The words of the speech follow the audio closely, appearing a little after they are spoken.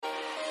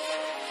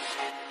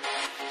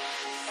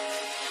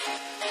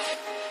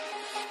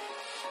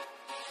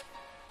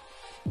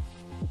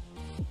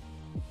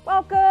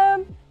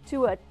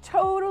to a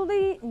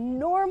totally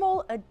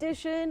normal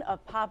edition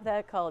of Pop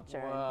That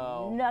Culture.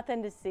 Wow.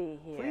 Nothing to see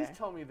here. Please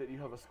tell me that you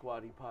have a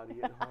squatty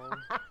potty at home.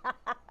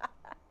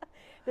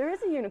 There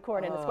is a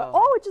unicorn in the squad.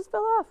 Oh, it just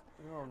fell off.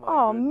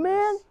 Oh, my goodness.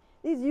 Man,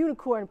 these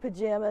unicorn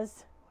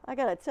pajamas. I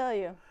gotta tell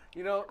you.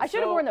 You know, I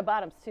should have worn the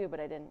bottoms too, but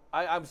I didn't.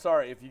 I'm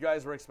sorry. If you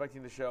guys were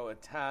expecting the show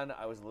at 10,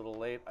 I was a little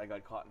late. I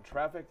got caught in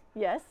traffic.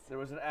 Yes. There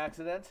was an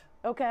accident.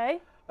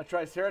 Okay. A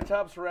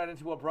Triceratops ran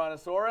into a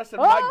Brontosaurus,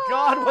 and my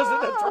God, was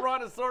it a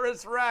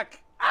Tyrannosaurus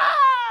wreck?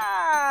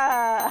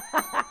 Ah!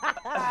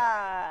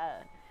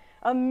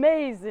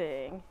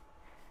 Amazing.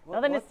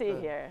 Nothing to see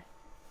here.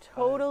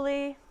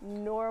 Totally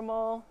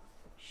normal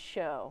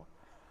show.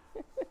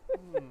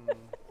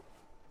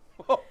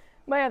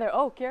 My other,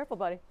 careful,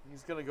 buddy.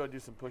 He's going to go do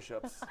some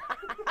push-ups.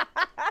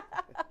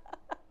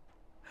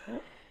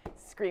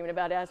 Screaming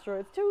about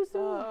asteroids too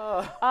soon.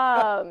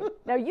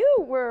 Now you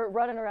were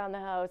running around the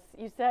house.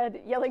 You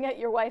said yelling at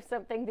your wife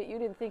something that you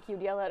didn't think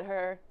you'd yell at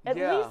her. At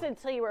least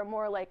until you were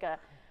more like a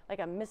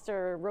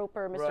Mr.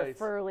 Roper, Mr. Right.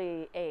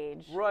 Furley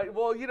age. Right.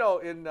 Well, you know,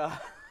 in The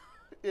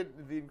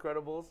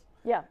Incredibles,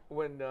 Yeah.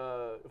 when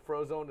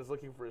Frozone is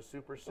looking for a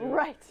super suit,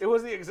 Right. it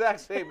was the exact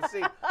same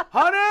scene.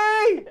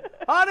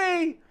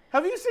 Honey,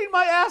 have you seen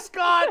my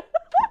ascot?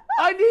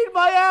 I need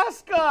my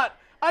ascot.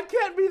 I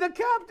can't be the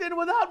captain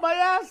without my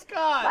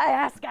ascot. My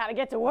ass gotta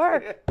get to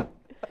work.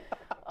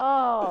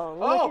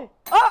 Oh.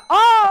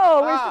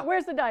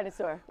 Where's the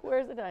dinosaur?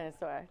 Where's the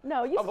dinosaur?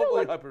 No, you still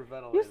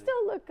look. You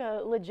still look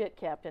legit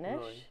captain-ish.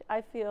 Really?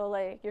 I feel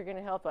like you're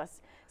gonna help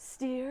us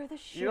steer the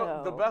show. You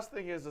know, the best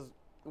thing is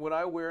when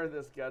I wear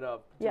this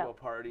getup to Yeah. a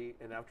party,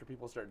 and after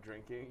people start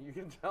drinking, you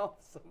can tell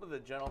some of the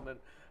gentlemen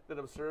that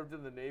have served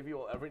in the Navy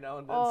will every now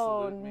and then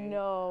salute me. Oh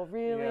no,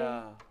 really?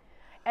 Yeah.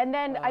 And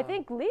then I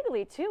think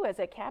legally too, as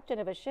a captain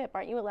of a ship,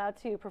 aren't you allowed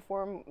to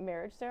perform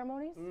marriage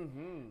ceremonies?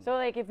 Mm-hmm. So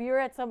like if you're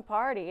at some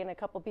party and a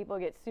couple people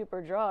get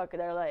super drunk,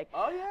 they're like,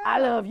 Oh, yeah. I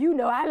love you,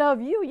 no, I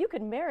love you. You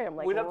could marry them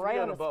like We'd have to right be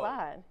on on the a boat.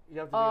 spot. You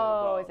have to be on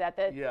a boat. Is that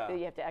the? Yeah.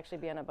 You have to actually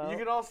be on a boat. You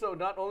can also,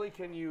 not only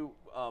can you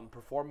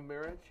perform a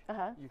marriage,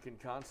 Uh-huh. you can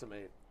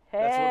consummate. Hey,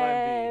 That's what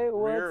I'm the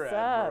what's rear up?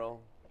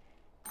 admiral.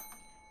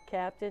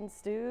 Captain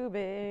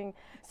Stubing.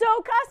 So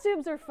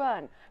costumes are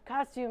fun.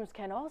 Costumes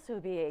can also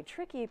be a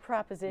tricky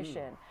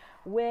proposition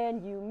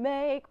when you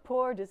make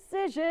poor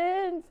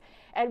decisions.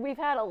 And we've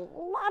had a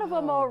lot of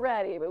them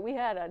already, but we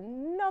had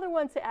another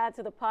one to add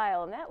to the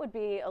pile, and that would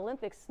be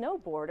Olympic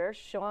snowboarder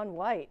Shaun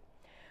White,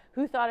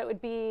 who thought it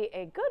would be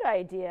a good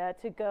idea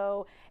to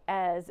go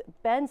as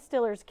Ben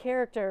Stiller's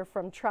character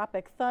from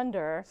Tropic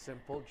Thunder.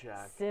 Simple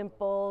Jack.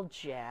 Simple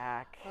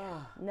Jack.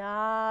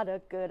 Not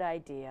a good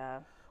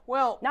idea.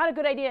 Well, Not a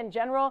good idea in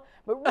general,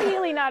 but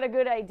really not a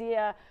good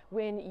idea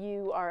when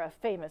you are a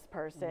famous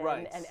person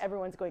Right. and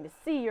everyone's going to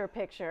see your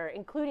picture,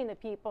 including the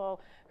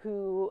people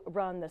who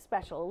run the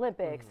Special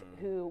Olympics,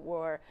 who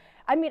were,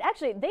 I mean,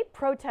 actually, they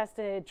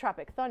protested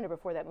Tropic Thunder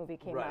before that movie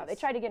came out. Right. They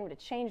tried to get him to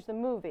change the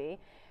movie.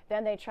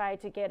 Then they tried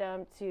to get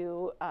him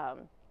to,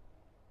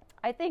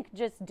 I think,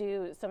 just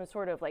do some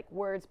sort of like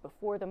words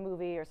before the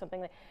movie or something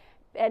like.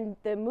 And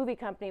the movie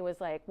company was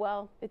like,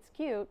 well, it's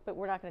cute, but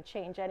we're not going to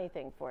change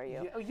anything for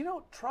you. yeah, you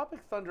know,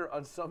 Tropic Thunder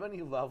on so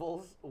many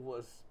levels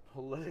was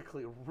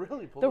politically,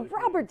 really The politically.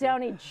 Robert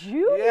Downey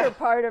Jr. Yeah.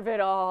 part of it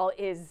all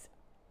is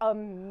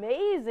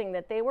amazing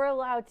that they were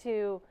allowed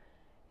to.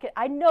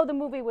 I know the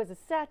movie was a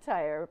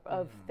satire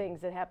of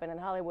things that happen in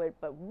Hollywood,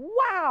 but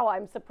wow,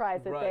 I'm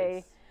surprised that they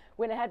Right.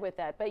 went ahead with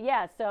that. But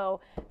yeah, so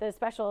the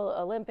Special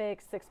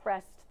Olympics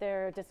expressed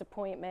their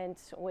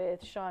disappointment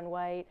with Shaun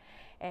White,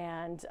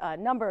 and a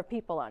number of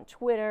people on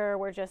Twitter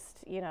were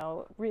just,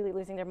 really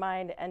losing their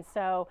mind. And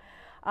so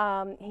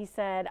he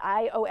said,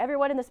 I owe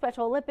everyone in the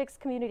Special Olympics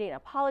community an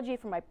apology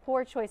for my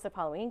poor choice of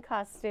Halloween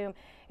costume.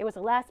 It was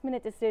a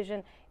last-minute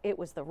decision. It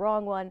was the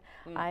wrong one.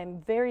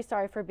 I'm very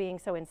sorry for being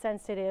so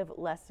insensitive.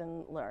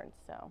 Lesson learned.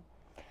 So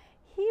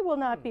he will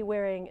not be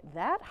wearing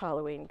that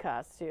Halloween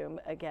costume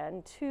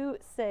again, to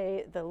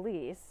say the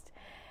least.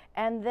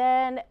 And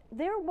then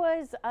there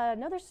was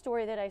another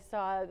story that I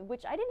saw,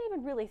 which I didn't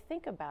even really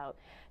think about.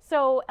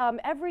 So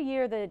every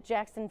year the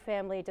Jackson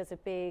family does a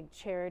big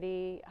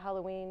charity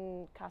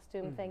Halloween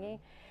costume thingy.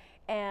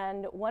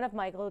 And one of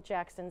Michael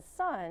Jackson's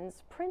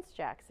sons, Prince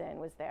Jackson,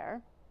 was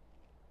there.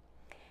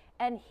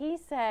 And he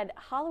said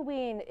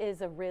Halloween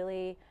is a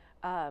really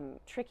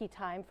tricky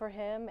time for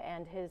him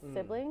and his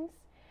siblings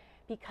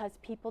because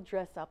people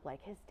dress up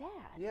like his dad.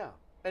 Yeah,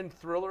 and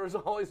Thriller is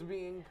always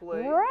being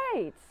played.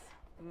 Right.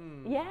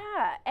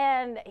 Yeah,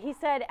 and he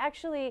said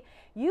actually,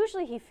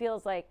 usually he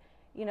feels like,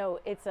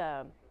 it's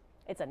a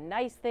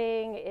nice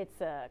thing, it's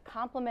a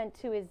compliment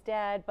to his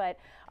dad, but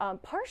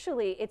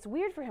partially it's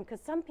weird for him because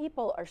some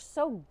people are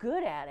so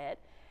good at it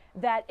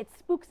that it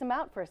spooks him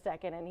out for a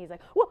second, and he's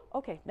like, whoa,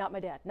 okay, not my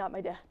dad.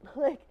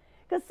 Like,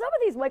 because some of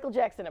these Michael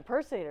Jackson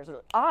impersonators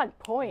are on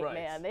point, Right.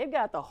 man. They've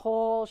got the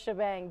whole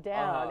shebang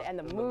down, and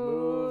the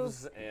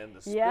moves. and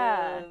the spins.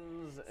 Yeah.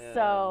 And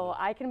So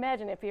I can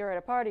imagine if you're at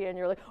a party and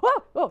you're like,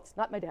 oh, it's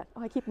not my dad.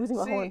 Oh, I keep losing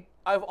my horn.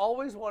 I've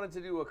always wanted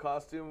to do a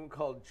costume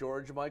called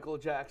George Michael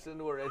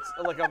Jackson, where it's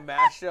like a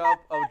mashup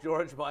of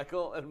George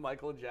Michael and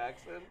Michael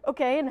Jackson.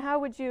 Okay, and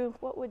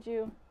what would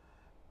you?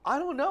 I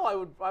don't know.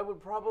 I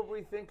would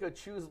probably think a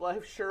Choose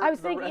Life shirt. I was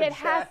thinking it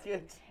has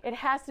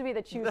to be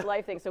the Choose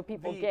Life thing so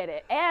people get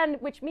it,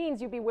 and which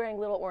means you'd be wearing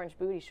little orange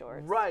booty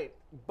shorts. Right,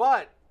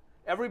 but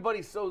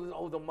everybody's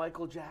so the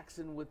Michael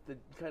Jackson with the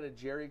kind of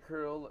Jerry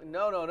curl.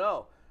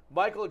 No.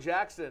 Michael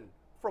Jackson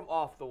from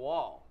Off the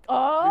Wall.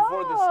 Oh.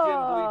 Before the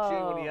skin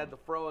bleaching, when he had the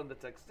fro and the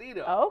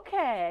tuxedo.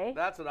 Okay.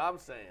 That's what I'm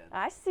saying.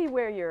 I see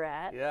where you're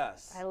at.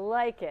 Yes. I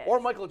like it. Or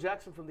Michael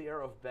Jackson from the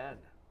era of Ben.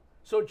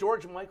 So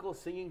George Michael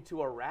singing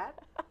to a rat?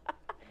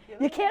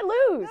 You can't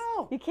lose.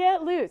 No. You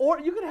can't lose. Or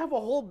you could have a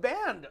whole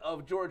band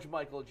of George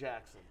Michael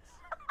Jacksons.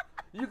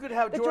 You could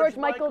have the George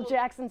Michael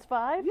Jackson's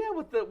 5? Yeah,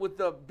 with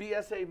the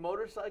BSA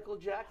motorcycle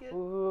jacket.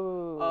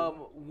 Ooh.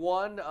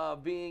 One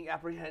being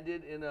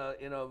apprehended in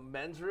a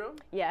men's room.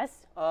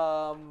 Yes.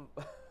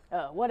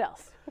 What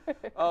else?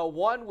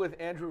 One with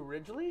Andrew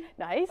Ridgeley.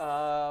 Nice.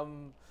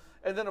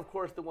 And then, of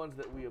course, the ones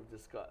that we have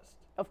discussed.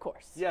 Of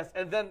course. Yes,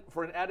 and then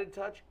for an added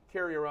touch,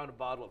 carry around a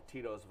bottle of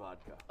Tito's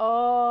vodka.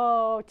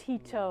 Oh,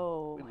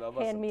 Tito. We love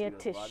us Hand some me a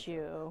Tito's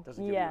tissue. Vodka.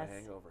 Doesn't give you a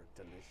hangover.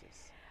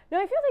 Delicious. No,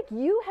 I feel like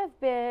you have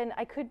been,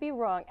 I could be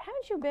wrong,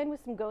 haven't you been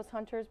with some ghost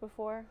hunters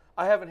before?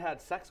 I haven't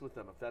had sex with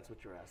them, if that's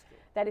what you're asking.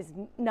 That is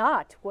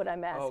not what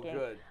I'm asking. Oh,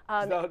 good.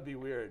 'Cause that would be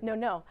weird.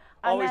 No.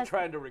 Always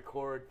trying to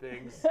record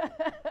things.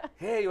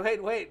 Hey,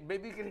 wait.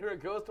 Maybe you can hear a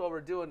ghost while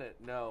we're doing it.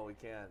 No, we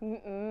can't.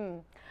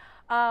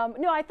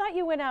 No, I thought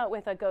you went out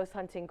with a ghost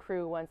hunting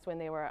crew once when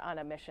they were on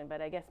a mission,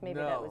 but I guess maybe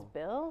that was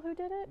Bill who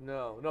did it?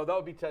 No, that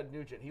would be Ted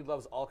Nugent. He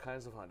loves all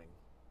kinds of hunting.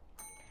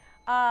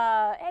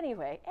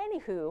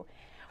 Anywho,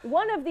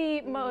 one of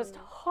the most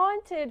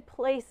haunted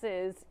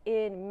places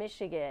in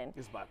Michigan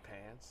is my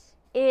pants.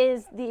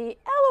 Is the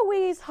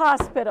Eloise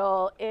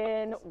Hospital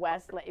in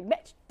Westlake.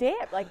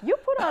 Damn, like you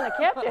put on a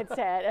captain's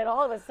hat and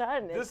all of a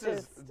sudden this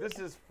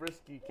is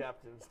frisky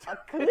captain's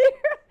hat.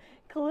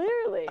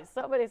 Clearly,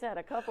 somebody's had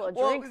a couple of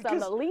drinks on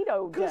the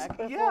Lido deck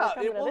before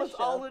coming to this it's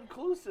show. all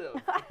inclusive,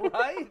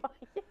 right?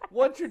 Yes.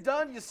 Once you're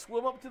done, you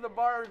swim up to the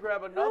bar and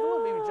grab another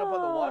one, maybe jump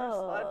on the water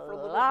slide for a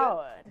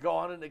little bit, go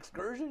on an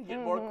excursion, get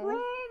more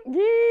drunk.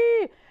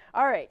 Yeah.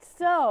 All right,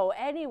 so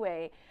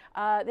anyway,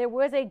 there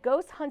was a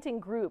ghost hunting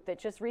group that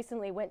just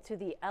recently went to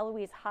the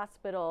Eloise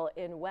Hospital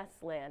in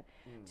Westland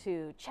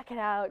to check it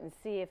out and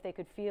see if they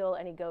could feel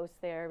any ghosts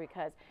there,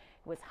 because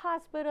it was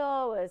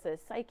hospital, it was a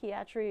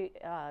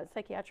psychiatric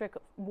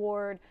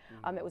ward.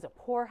 It was a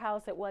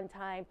poorhouse at one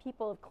time.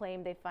 People have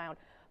claimed they found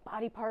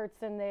body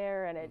parts in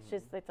there, and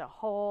it's a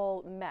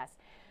whole mess.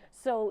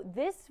 So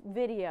this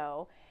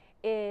video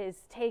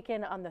is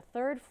taken on the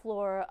 3rd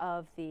floor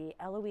of the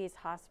Eloise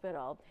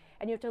Hospital,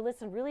 and you have to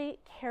listen really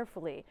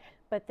carefully,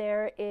 but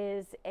there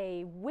is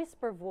a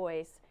whisper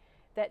voice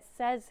that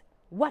says,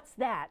 "What's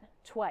that?"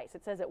 twice.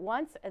 It says it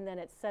once, and then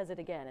it says it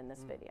again in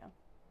this video.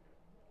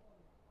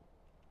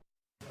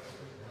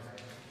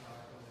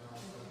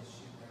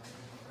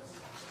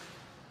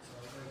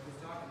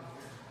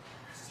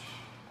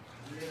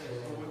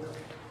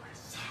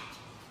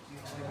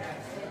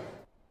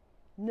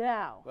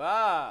 Now,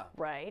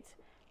 right,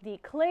 the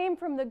claim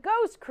from the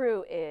ghost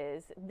crew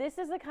is this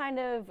is the kind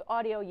of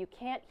audio you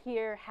can't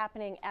hear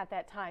happening at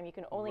that time. You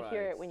can only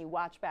hear it when you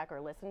watch back or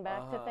listen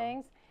back to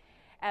things.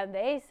 And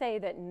they say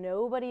that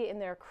nobody in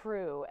their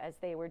crew, as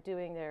they were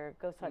doing their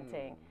ghost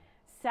hunting,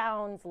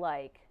 sounds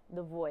like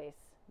the voice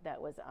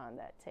that was on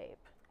that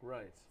tape.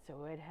 Right.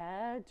 So it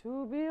had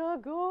to be a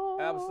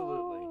ghost.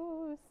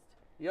 Absolutely.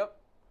 Yep.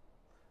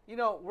 You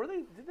know,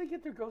 did they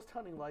get their ghost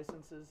hunting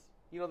licenses?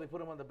 You know, they put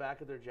them on the back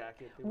of their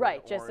jacket.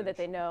 Right, just so that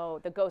they know,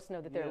 the ghosts know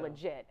that they're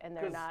legit and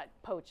they're not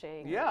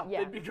poaching. Yeah,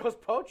 they'd be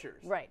ghost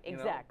poachers. Right,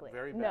 exactly.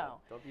 Very bad.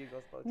 No. Don't be a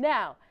ghost poacher.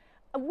 Now,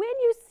 when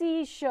you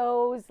see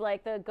shows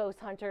like the Ghost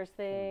Hunters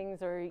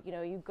things, or,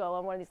 you go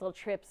on one of these little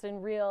trips in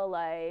real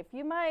life,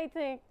 you might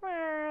think,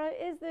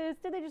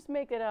 did they just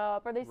make it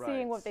up? Are they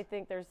seeing what they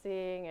think they're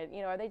seeing? And,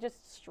 are they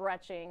just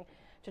stretching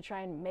to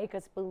try and make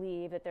us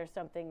believe that there's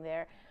something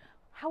there?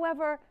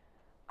 However,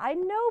 I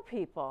know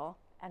people,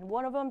 and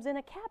one of them's in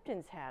a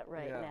captain's hat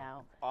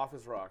now.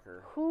 Office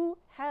rocker. Who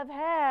have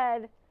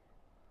had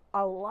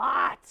a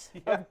lot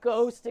of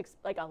ghost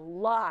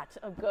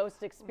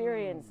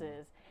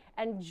experiences.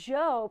 And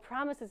Joe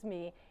promises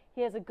me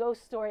he has a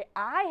ghost story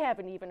I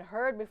haven't even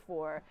heard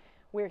before,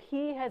 where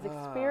he has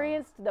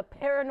experienced the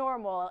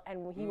paranormal,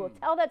 and he will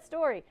tell that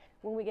story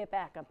when we get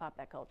back on Pop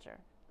That Culture.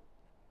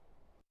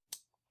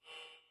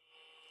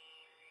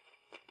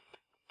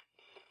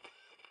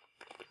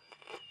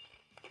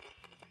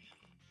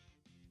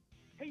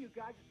 Hey, you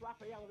guys, it's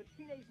Raphael of the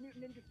Teenage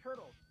Mutant Ninja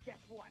Turtles. Guess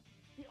what?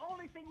 The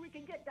only thing we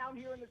can get down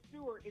here in the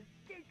sewer is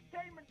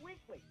Geektainment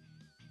Weekly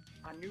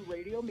on New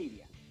Radio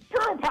Media.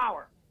 Turtle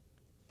Power!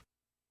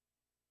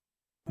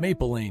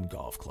 Maple Lane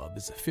Golf Club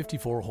is a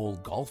 54-hole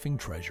golfing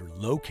treasure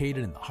located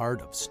in the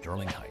heart of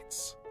Sterling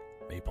Heights.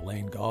 Maple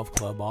Lane Golf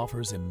Club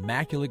offers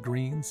immaculate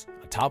greens,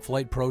 a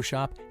top-flight pro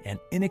shop, and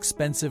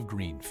inexpensive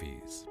green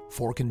fees.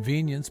 For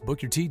convenience,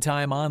 book your tee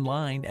time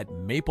online at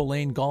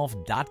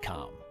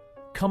maplelanegolf.com.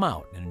 Come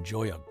out and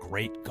enjoy a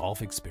great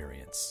golf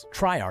experience.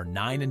 Try our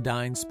 9 and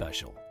Dine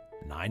special.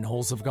 9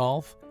 holes of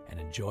golf and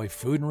enjoy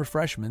food and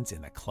refreshments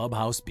in the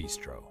Clubhouse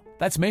Bistro.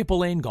 That's Maple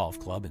Lane Golf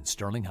Club in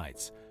Sterling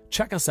Heights.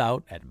 Check us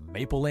out at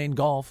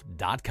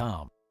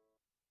maplelanegolf.com.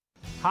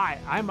 Hi,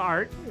 I'm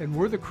Art, and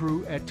we're the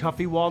crew at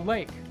Tuffy Walled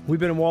Lake.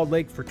 We've been in Walled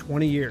Lake for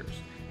 20 years,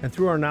 and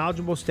through our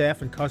knowledgeable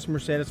staff and customer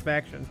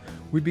satisfaction,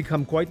 we've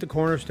become quite the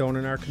cornerstone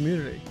in our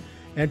community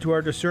and to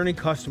our discerning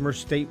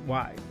customers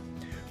statewide.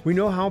 We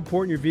know how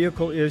important your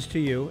vehicle is to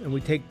you, and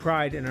we take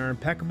pride in our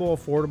impeccable,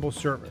 affordable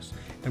service,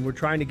 and we're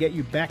trying to get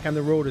you back on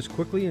the road as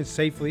quickly and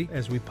safely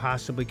as we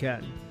possibly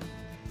can.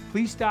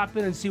 Please stop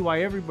in and see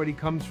why everybody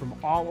comes from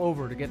all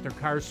over to get their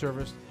cars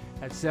serviced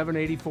at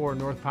 784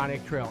 North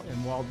Pontiac Trail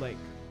in Walled Lake.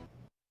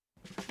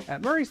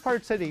 At Murray's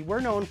Part City,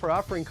 we're known for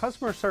offering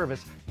customer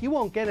service you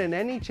won't get in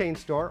any chain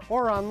store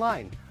or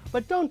online.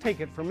 But don't take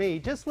it from me,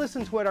 just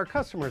listen to what our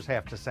customers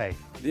have to say.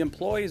 The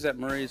employees at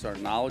Murray's are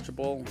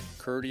knowledgeable,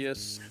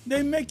 courteous.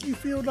 They make you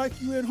feel like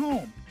you're at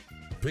home.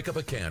 Pick up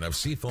a can of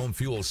Seafoam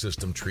Fuel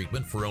System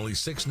treatment for only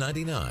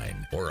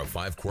 $6.99 or a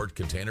 5-quart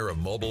container of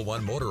Mobil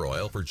 1 motor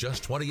oil for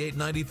just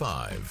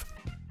 $28.95.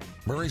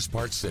 Murray's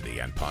Part City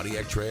and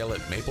Pontiac Trail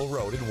at Maple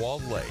Road in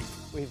Walled Lake.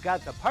 We've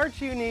got the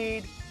parts you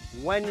need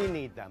when you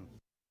need them.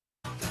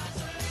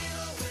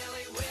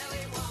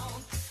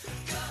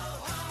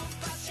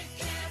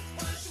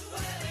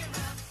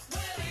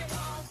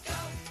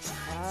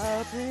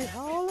 Happy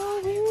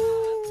Halloween!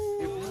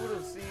 If you would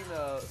have seen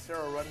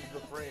Sarah run into the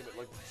frame, it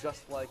looked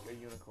just like a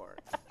unicorn.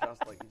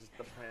 Just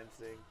the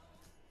prancing.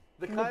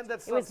 The kind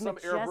that's on some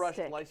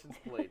airbrushed license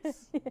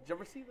plates. Did you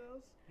ever see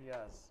those?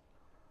 Yes.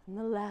 And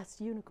the last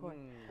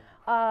unicorn.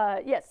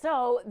 Yes,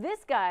 so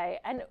this guy,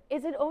 and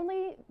is it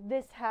only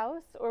this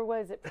house, or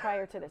was it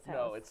prior to this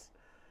house?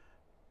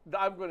 No,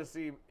 I'm going to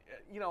see,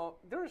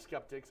 there are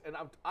skeptics, and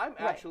I'm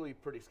actually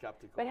pretty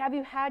skeptical. But have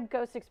you had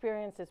ghost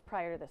experiences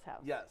prior to this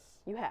house? Yes.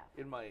 You have?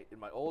 In my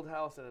old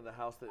house and in the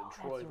house in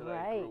Troy that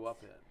I grew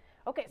up in.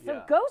 Okay,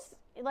 so ghosts,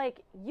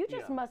 you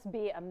just must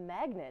be a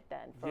magnet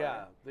then for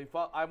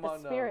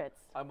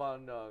spirits. I'm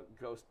on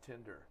Ghost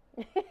Tinder.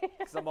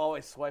 Because I'm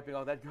always swiping.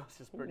 Oh, that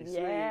ghost is pretty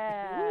sweet.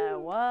 Yeah,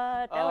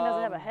 what? That one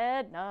doesn't have a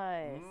head?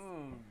 Nice.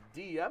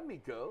 DM me,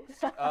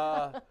 ghost.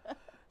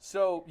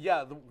 So,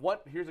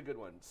 here's a good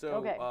one.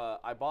 So,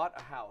 I bought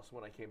a house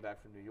when I came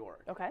back from New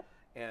York. Okay.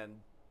 And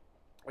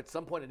at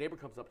some point, a neighbor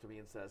comes up to me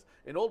and says,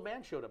 an old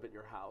man showed up at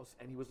your house,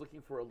 and he was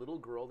looking for a little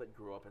girl that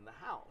grew up in the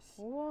house.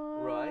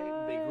 What?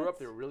 Right? They grew up,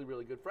 they were really,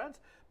 really good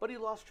friends, but he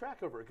lost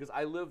track of her because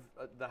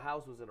the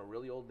house was in a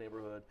really old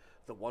neighborhood,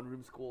 the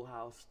one-room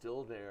schoolhouse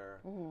still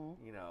there.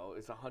 Mm-hmm.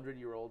 It's a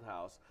 100-year-old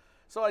house.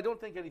 So I don't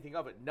think anything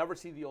of it. Never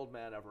see the old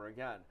man ever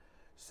again.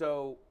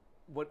 So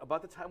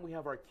about the time we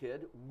have our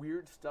kid,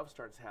 weird stuff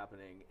starts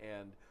happening,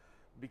 and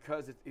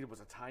because it was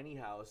a tiny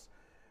house,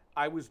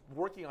 I was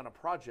working on a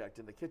project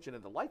in the kitchen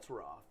and the lights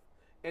were off.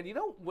 And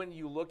when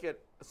you look at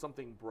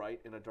something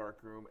bright in a dark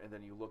room and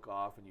then you look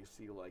off and you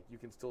see you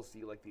can still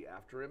see the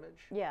after image?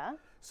 Yeah.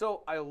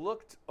 So I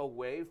looked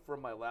away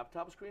from my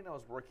laptop screen. I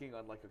was working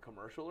on a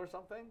commercial or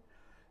something.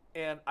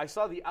 And I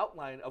saw the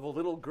outline of a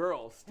little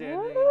girl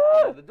standing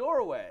in the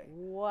doorway.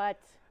 What?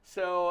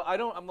 So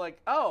I'm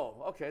like, oh,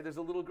 okay, there's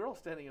a little girl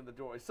standing in the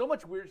doorway. So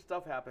much weird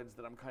stuff happens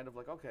that I'm kind of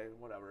like, okay,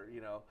 whatever,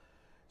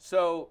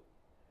 So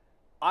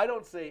I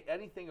don't say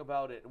anything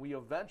about it. We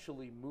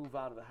eventually move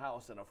out of the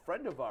house, and a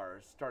friend of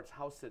ours starts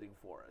house sitting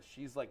for us.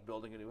 She's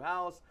building a new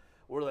house.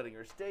 We're letting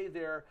her stay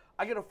there.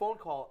 I get a phone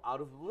call out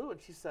of the blue,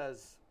 and she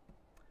says,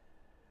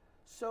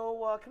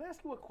 so can I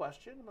ask you a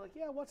question? I'm like,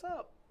 yeah, what's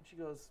up? And she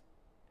goes,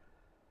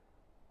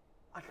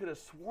 I could have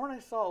sworn I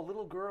saw a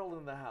little girl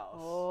in the house.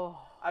 Oh.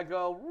 I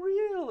go,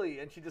 really?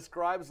 And she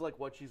describes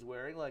what she's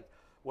wearing,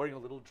 wearing a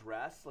little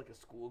dress, a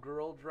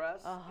schoolgirl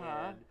dress.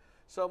 Uh-huh. And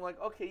so I'm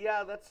like, okay,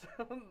 yeah, that's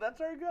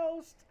that's our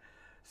ghost.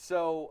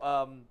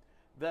 So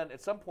then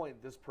at some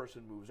point, this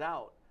person moves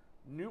out.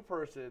 New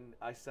person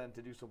I send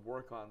to do some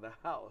work on the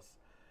house.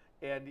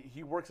 And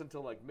he works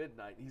until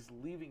midnight. He's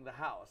leaving the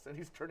house, and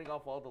he's turning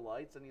off all the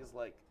lights, and he's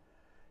like,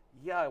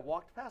 yeah, I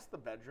walked past the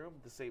bedroom,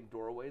 the same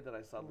doorway that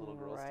I saw the little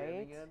girl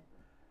standing in.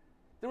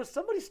 There was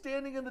somebody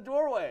standing in the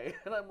doorway,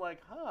 and I'm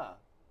like, huh.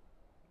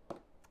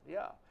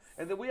 Yeah.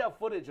 And then we have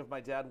footage of my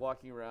dad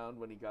walking around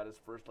when he got his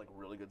first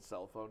really good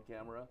cell phone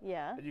camera.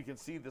 Yeah. And you can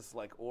see this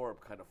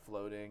orb kind of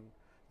floating,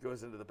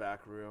 goes into the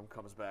back room,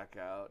 comes back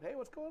out. Hey,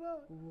 what's going on?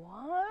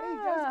 Wow. Hey, you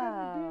guys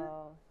got any beer?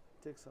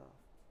 Takes off.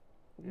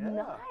 Yeah.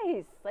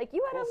 Nice.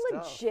 You had Cool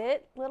a stuff.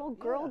 legit little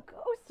girl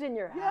ghost in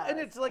your house. Yeah, and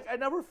it's I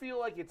never feel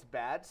like it's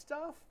bad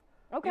stuff.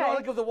 Okay.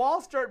 If the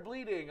walls start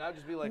bleeding, I'll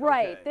just be like,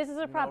 right, okay, this is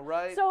a problem.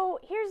 Right? So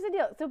here's the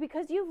deal. So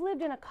because you've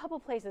lived in a couple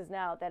places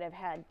now that have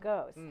had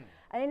ghosts,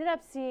 I ended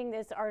up seeing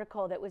this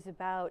article that was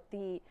about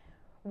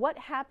what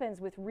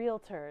happens with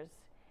realtors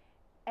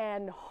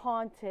and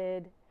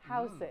haunted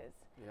houses.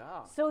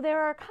 Yeah. So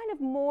there are kind of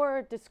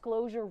more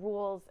disclosure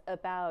rules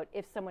about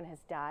if someone has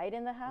died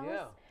in the house.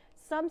 Yeah.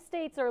 Some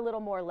states are a little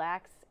more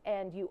lax,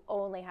 and you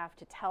only have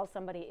to tell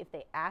somebody if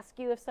they ask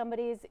you if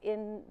somebody's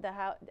in the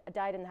house,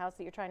 died in the house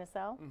that you're trying to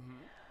sell.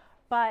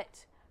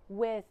 But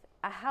with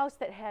a house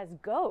that has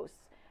ghosts,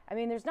 I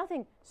mean, there's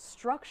nothing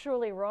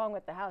structurally wrong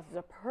with the house. It's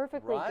a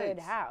perfectly good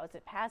house.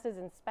 It passes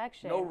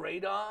inspection. No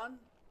radon?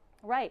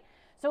 Right.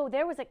 So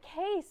there was a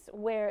case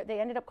where they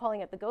ended up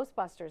calling it the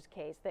Ghostbusters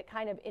case, that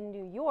kind of in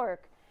New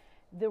York,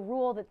 the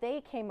rule that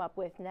they came up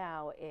with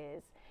now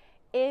is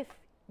if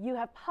you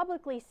have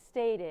publicly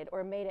stated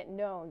or made it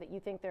known that you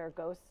think there are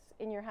ghosts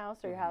in your house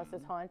or your house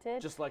is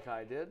haunted, Just like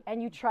I did.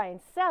 and you try and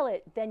sell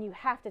it, then you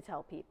have to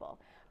tell people.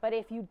 But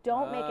if you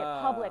don't make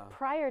it public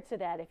prior to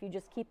that, if you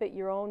just keep it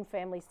your own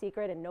family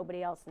secret and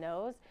nobody else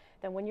knows,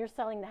 then when you're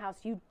selling the house,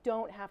 you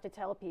don't have to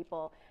tell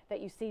people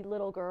that you see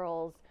little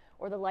girls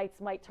or the lights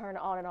might turn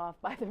on and off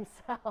by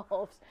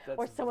themselves,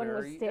 or someone will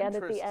very stand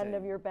at the end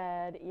of interesting. your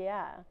bed.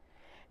 Yeah.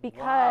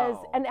 Because,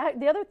 Wow.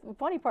 and the other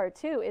funny part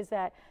too is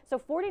that, so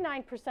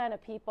 49%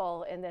 of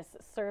people in this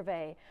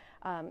survey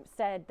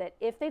said that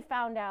if they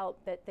found out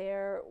that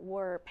there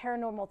were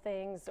paranormal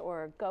things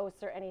or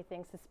ghosts or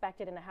anything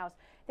suspected in a house,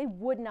 they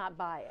would not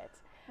buy it.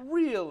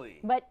 Really?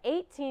 But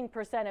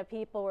 18% of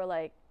people were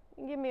like,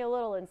 give me a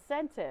little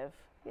incentive,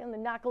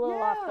 knock a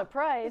little off the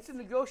price. It's a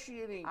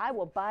negotiating. I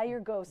will buy your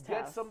ghost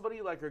Get house.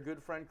 somebody like our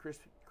good friend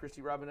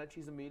Christy Robinette.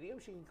 She's a medium.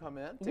 She can come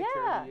in, take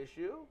care of the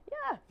issue.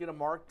 Yeah. Get a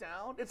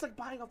markdown. It's like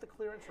buying off the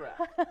clearance rack.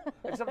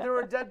 Except there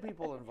are dead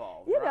people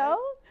involved. You right? know.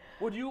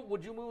 Would you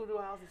move into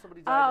a house if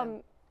somebody died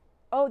in?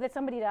 Oh, that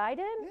somebody died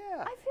in?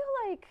 Yeah. I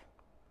feel like,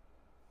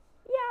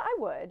 yeah, I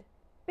would.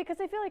 Because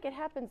I feel like it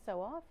happens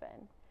so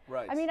often.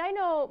 Right. I mean, I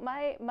know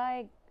my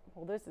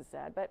well, this is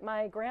sad, but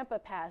my grandpa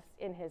passed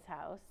in his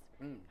house.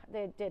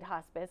 They did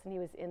hospice, and he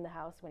was in the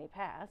house when he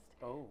passed.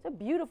 Oh. It's a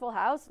beautiful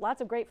house, lots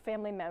of great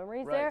family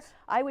memories there. Right.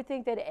 I would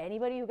think that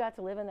anybody who got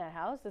to live in that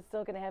house is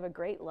still going to have a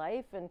great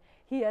life, and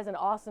he has an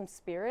awesome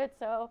spirit.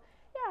 So,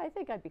 yeah, I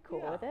think I'd be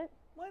cool with it.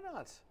 Why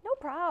not? No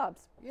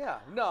probs. Yeah.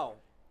 No.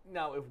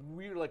 Now, if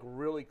we're like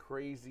really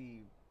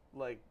crazy,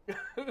 like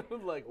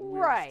like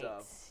weird Right.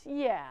 stuff.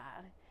 Yeah.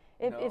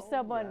 If No?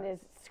 someone Yes.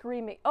 is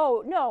screaming,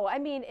 oh no! I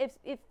mean,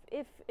 if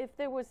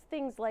there was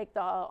things like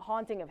the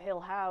haunting of Hill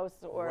House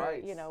or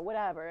Right. you know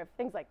whatever, if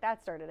things like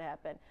that started to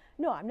happen,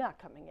 no, I'm not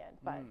coming in.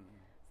 But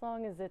as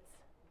long as it's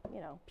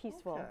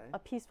peaceful, Okay. a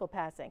peaceful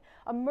passing.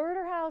 A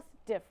murder house,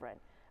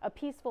 different. A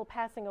peaceful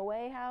passing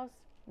away house,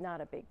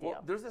 not a big deal.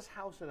 Well, there's this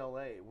house in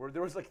LA where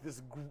there was like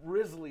this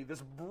grisly,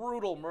 this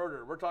brutal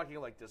murder. We're talking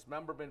like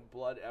dismemberment,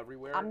 blood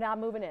everywhere. I'm not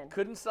moving in.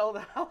 Couldn't sell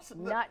the house.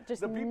 And Not-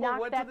 just the people knock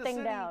went that to the thing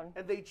city down.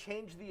 and they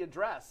changed the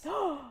address,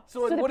 So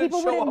so it the wouldn't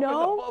people show up wouldn't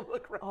know? in the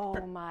public record.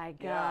 Oh my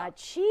Yeah. God,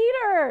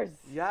 cheaters!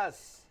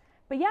 Yes.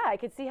 But yeah, I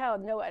could see how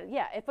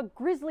if a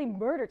grisly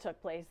murder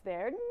took place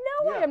there,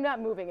 no way Yeah. I'm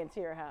not moving into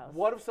your house.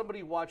 What if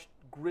somebody watched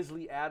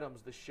Grizzly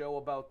Adams, the show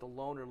about the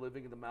loner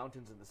living in the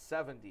mountains in the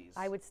 70s?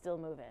 I would still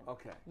move in.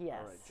 Okay. Yes.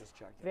 All right. Just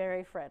checking.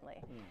 Very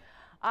friendly.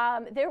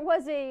 There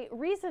was a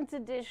recent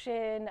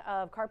edition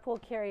of Carpool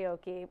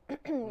Karaoke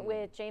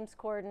with James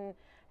Corden,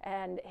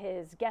 and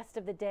his guest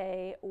of the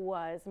day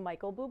was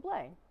Michael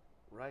Bublé.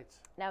 Right.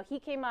 Now, he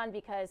came on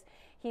because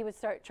he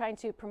was trying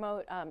to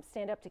promote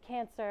Stand Up to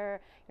Cancer.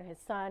 His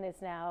son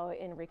is now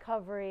in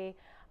recovery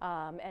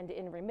and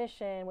in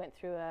remission, went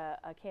through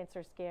a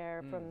cancer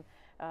scare from,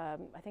 I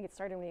think it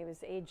started when he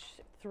was age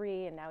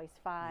 3, and now he's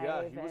 5.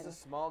 Yeah, he was a and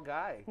small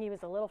guy. he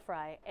was a little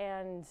fry.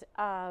 And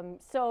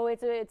so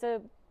it's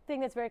a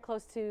thing that's very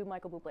close to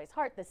Michael Bublé's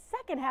heart. The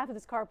second half of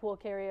this Carpool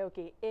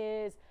Karaoke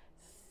is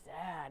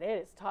sad.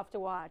 It is tough to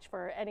watch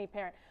for any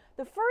parent.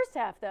 The first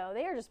half, though,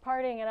 they are just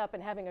partying it up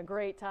and having a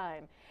great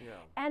time. Yeah.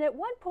 And at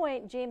one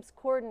point, James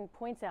Corden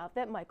points out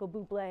that Michael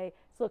Bublé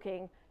is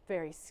looking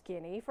very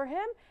skinny for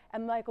him,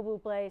 and Michael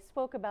Bublé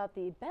spoke about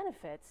the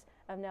benefits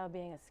of now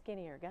being a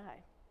skinnier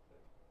guy.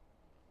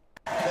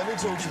 Let me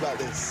talk to you about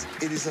this.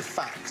 It is a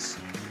fact.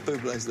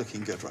 Bublé's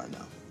looking good right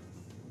now.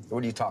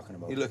 What are you talking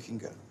about? You're looking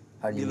good.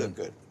 How do you look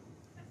mean? good.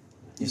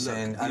 You're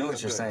saying, I know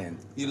what you're saying.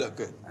 You look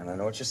good. And I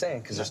know what you're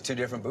saying, because there's two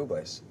different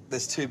Bublés.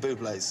 There's two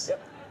Bublés.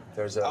 Yep.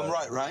 There's a. I'm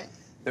right?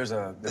 There's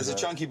a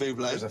chunky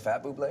Bublé. There's a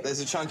fat Bublé. There's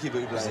a chunky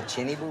Bublé. There's a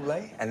chinny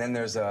Bublé. And then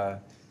there's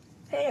a,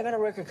 hey, I got a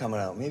record coming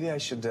out. Maybe I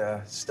should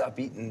stop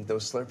eating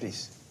those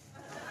Slurpees.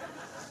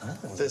 Oh,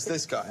 There's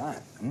this guy.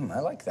 I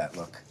like that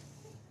look.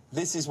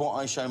 This is what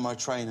I show my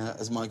trainer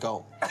as my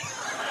goal.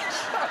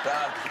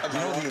 You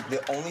know,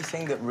 the only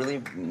thing that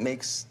really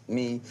makes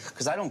me,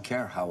 because I don't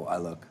care how I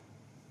look.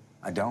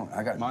 I don't.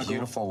 I got a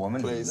beautiful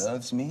woman please. who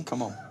loves me.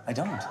 Come on. I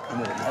don't.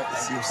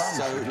 You're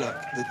so, look,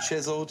 you're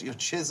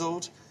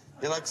chiseled.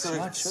 You're like sort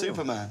of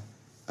Superman.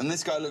 And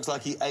this guy looks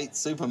like he ate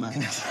Superman.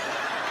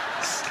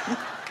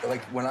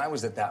 Like, when I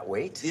was at that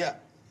weight? Yeah.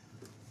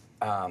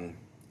 I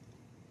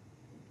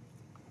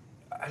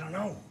don't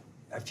know.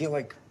 I feel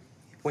like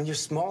when you're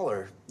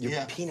smaller,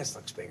 your penis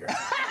looks bigger.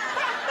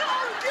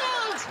 Oh,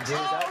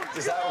 God!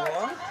 Is that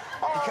wrong?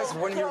 Oh, Because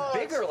when you're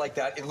bigger like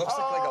that, it looks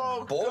like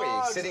a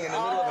boy sitting in the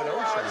middle of an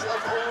ocean.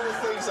 Of all the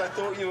things I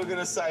thought you were going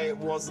to say, it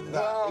wasn't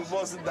that. It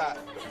wasn't that.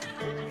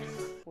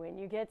 When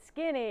you get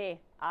skinny,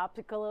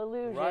 optical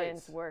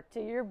illusions work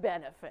to your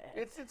benefit.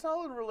 It's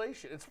all in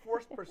relation. It's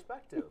forced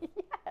perspective.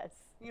 Yes.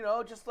 You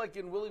know, just like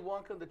in Willy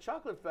Wonka and the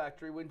Chocolate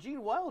Factory, when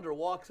Gene Wilder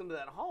walks into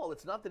that hall,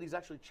 it's not that he's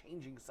actually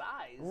changing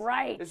size.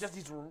 Right. It's just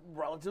he's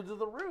relative to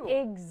the room.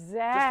 Exactly.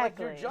 Just like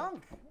your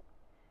junk.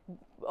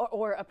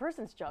 Or a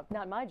person's junk,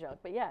 not my junk,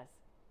 but yes.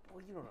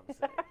 Well, you know what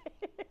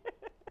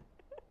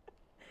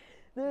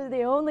I'm saying.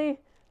 The only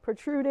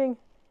protruding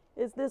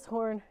is this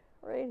horn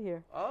right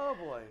here. Oh,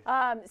 boy.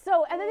 And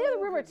then the other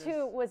rumor,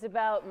 too, was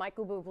about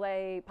Michael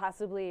Bublé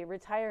possibly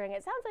retiring.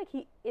 It sounds like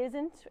he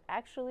isn't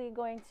actually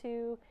going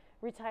to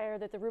retire,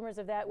 that the rumors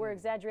of that were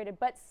exaggerated,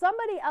 but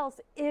somebody else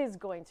is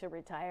going to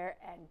retire,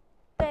 and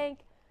thank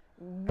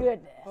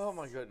goodness. Oh,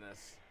 my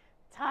goodness.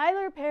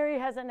 Tyler Perry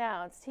has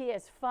announced he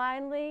is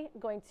finally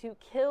going to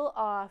kill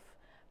off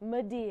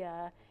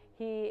Madea.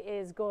 He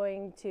is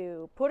going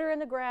to put her in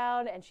the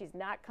ground, and she's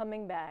not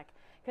coming back.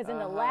 Because in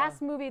the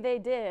last movie they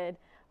did,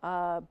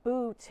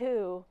 Boo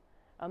 2,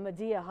 a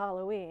Madea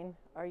Halloween,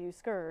 Are You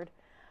Scared?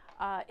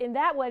 In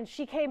that one,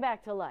 she came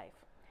back to life.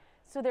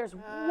 So they've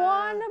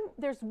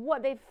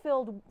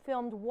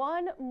filmed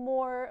one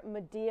more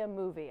Madea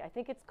movie. I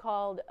think it's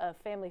called A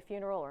Family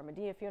Funeral or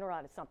Madea Funeral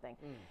or something.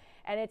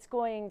 And it's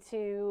going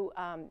to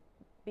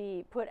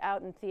be put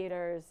out in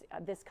theaters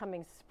this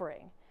coming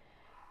spring.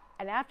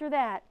 And after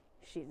that,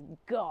 she's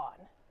gone.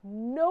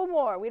 No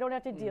more. We don't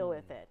have to deal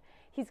with it.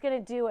 He's going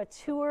to do a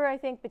tour, I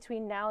think,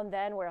 between now and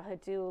then where he'll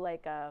do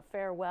like a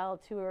farewell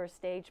tour,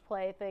 stage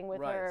play thing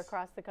with her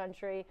across the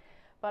country.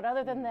 But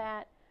other than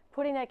that,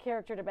 putting that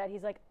character to bed,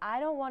 he's like, I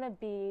don't want to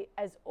be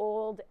as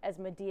old as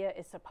Madea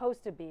is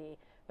supposed to be,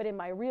 but in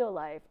my real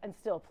life, and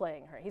still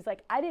playing her. He's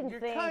like, I didn't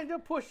think... You're kind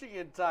of pushing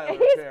it, Tyler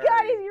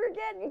Perry. You're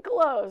getting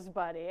close,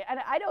 buddy. And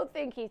I don't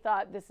think he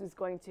thought this was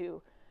going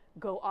to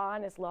go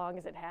on as long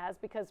as it has,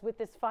 because with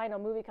this final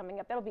movie coming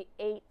up, that'll be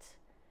eight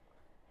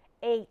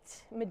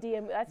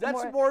Madea.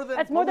 That's more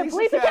than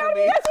Police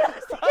Academy. That's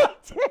what I was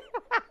saying.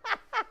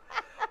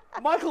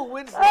 Michael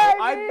Winslow,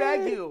 I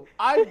beg you,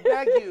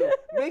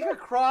 make a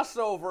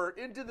crossover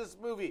into this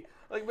movie.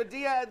 Like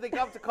Madea, they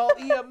come to call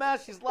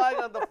EMS, she's lying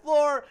on the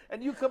floor,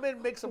 and you come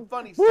in, make some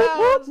funny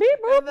sounds,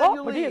 and then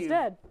you leave. Madea's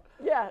dead.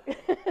 Yeah.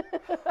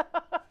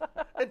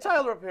 And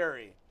Tyler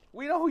Perry,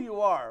 we know who you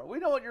are. We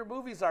know what your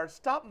movies are.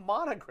 Stop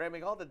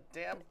monogramming all the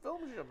damn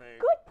films you make.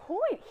 Good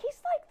point.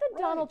 He's like the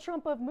Donald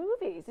Trump of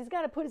movies. He's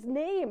got to put his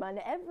name on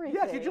everything.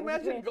 Yeah, could you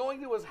imagine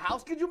going to his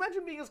house? Could you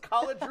imagine being his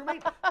college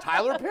roommate?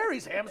 Tyler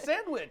Perry's ham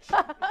sandwich.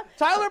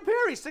 Tyler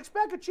Perry,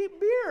 6-pack of cheap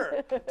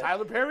beer.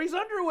 Tyler Perry's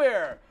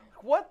underwear.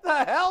 What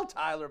the hell,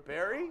 Tyler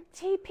Perry?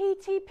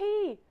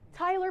 TP.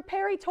 Tyler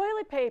Perry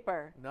toilet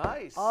paper.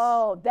 Nice.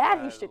 Oh,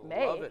 that he should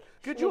make. Love it.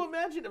 Could you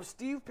imagine if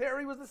Steve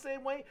Perry was the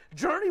same way?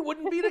 Journey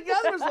wouldn't be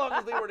together as long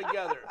as they were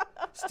together.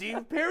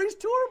 Steve Perry's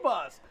tour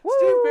bus. Woo!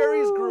 Steve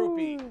Perry's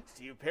groupie.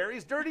 Steve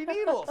Perry's Dirty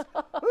Needles.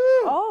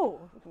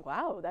 Oh,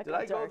 wow. That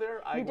got dark. Did I go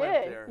there? I went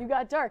there. You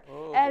got dark.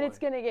 Oh, and boy. It's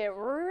going to get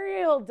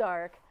real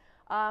dark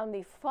on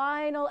the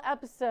final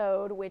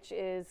episode, which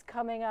is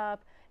coming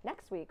up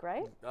next week,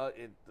 right?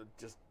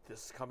 Just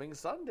this coming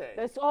Sunday.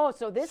 This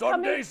Sunday.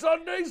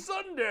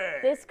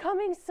 This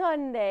coming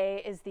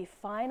Sunday is the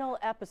final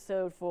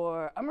episode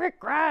for Rick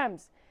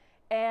Grimes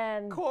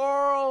and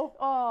Coral.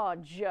 Oh,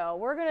 Joe,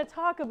 we're going to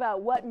talk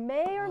about what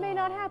may or may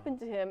not happen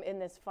to him in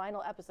this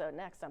final episode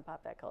next on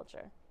Pop That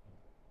Culture.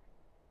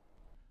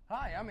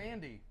 Hi, I'm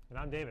Andy. And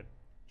I'm David.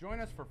 Join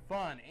us for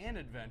fun and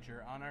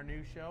adventure on our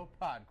new show,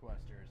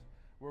 Podquesters,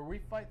 where we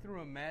fight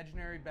through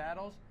imaginary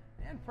battles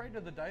and pray to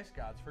the dice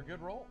gods for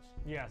good rolls.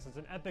 Yes, it's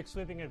an epic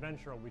sweeping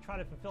adventure. We try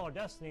to fulfill our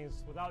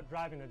destinies without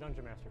driving the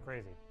Dungeon Master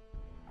crazy.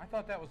 I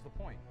thought that was the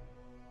point.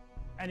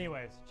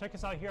 Anyways, check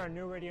us out here on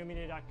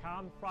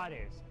newradiomedia.com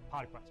Fridays,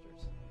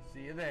 Podquesters.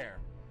 See you there.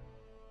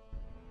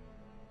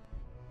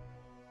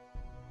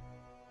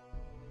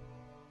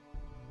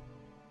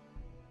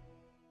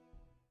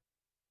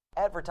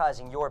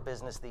 Advertising your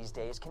business these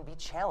days can be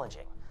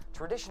challenging.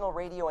 Traditional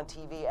radio and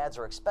TV ads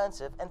are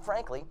expensive and,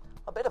 frankly,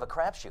 a bit of a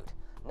crapshoot.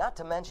 Not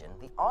to mention,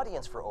 the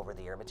audience for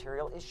over-the-air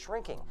material is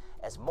shrinking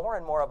as more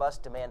and more of us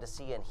demand to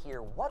see and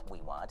hear what we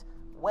want,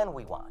 when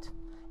we want.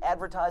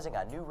 Advertising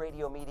on New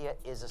Radio Media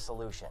is a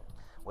solution.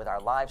 With our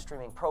live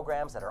streaming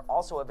programs that are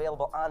also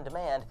available on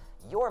demand,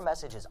 your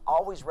message is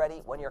always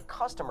ready when your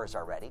customers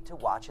are ready to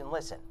watch and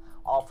listen,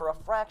 all for a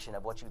fraction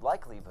of what you'd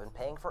likely have been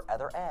paying for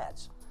other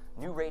ads.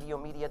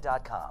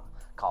 NewRadioMedia.com.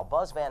 Call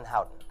Buzz Van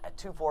Houten at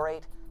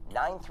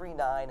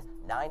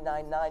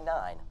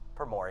 248-939-9999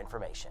 for more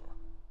information.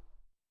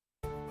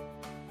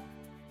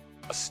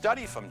 A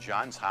study from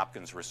Johns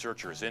Hopkins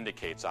researchers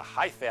indicates a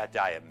high-fat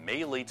diet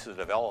may lead to the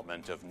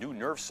development of new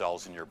nerve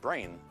cells in your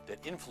brain that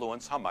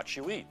influence how much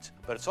you eat.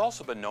 But it's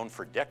also been known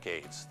for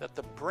decades that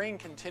the brain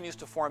continues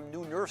to form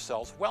new nerve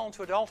cells well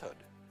into adulthood.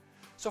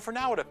 So for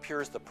now, it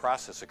appears the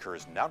process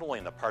occurs not only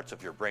in the parts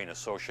of your brain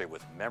associated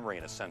with memory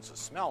and a sense of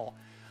smell,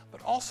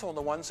 but also in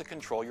the ones that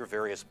control your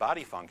various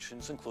body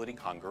functions, including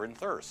hunger and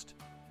thirst.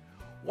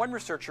 One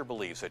researcher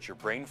believes that your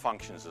brain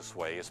functions this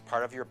way as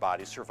part of your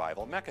body's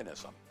survival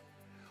mechanism.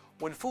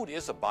 When food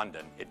is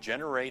abundant, it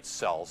generates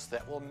cells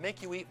that will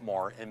make you eat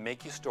more and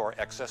make you store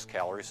excess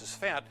calories as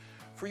fat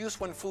for use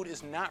when food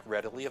is not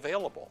readily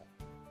available.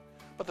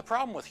 But the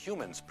problem with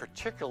humans,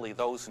 particularly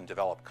those in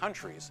developed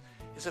countries,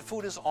 is that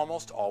food is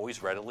almost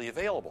always readily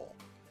available.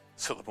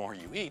 So the more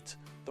you eat,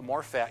 the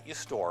more fat you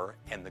store,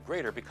 and the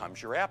greater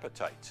becomes your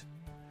appetite.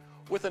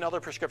 With another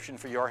prescription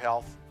for your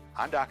health,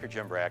 I'm Dr.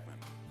 Jim Bragman.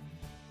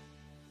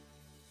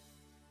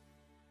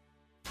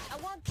 I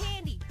want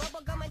candy,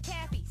 bubblegum and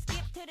taffy.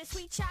 Skip to the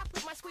sweet shop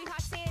with my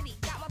sweetheart Sandy.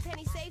 Got my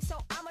penny safe, so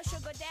I'm a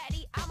sugar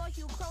daddy. I'm a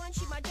Hugh Cronin,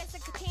 she my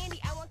Jessica Candy.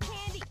 I want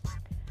candy.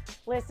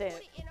 Listen,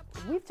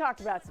 we've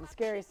talked about some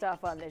scary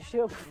stuff on this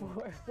show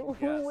before.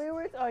 What we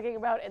were talking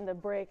about in the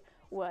break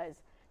was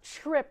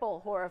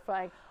triple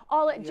horrifying.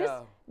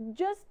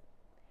 Just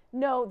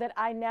know that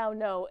I now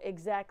know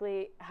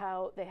exactly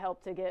how they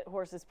help to get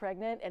horses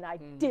pregnant, and I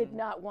did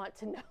not want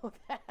to know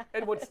that.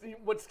 And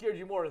what scared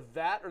you more,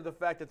 that or the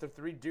fact that the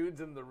three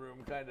dudes in the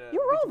room kind of...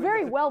 You were all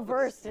very well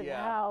versed in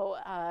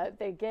how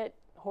they get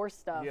horse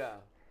stuff. Yeah.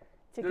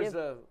 There's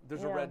a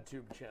red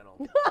tube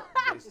channel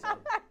based on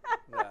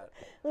that.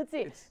 Let's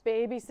see.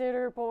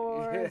 Babysitter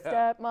porn,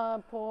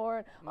 stepmom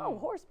porn,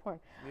 horse porn.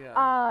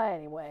 Yeah.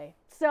 Anyway,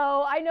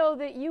 so I know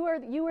that you are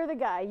the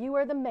guy, you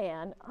are the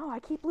man. Oh, I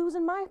keep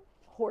losing my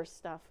horse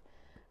stuff.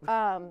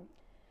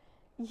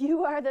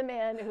 You are the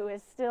man who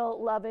is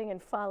still loving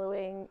and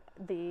following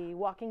The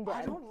Walking Dead.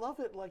 I don't love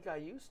it like I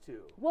used to.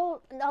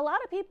 Well, a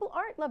lot of people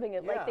aren't loving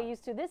it like they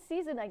used to. This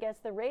season, I guess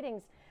the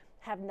ratings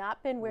have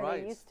not been where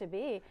they used to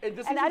be. And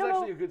this is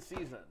actually a good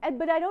season.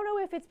 But I don't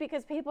know if it's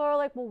because people are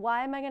like, well,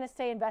 why am I going to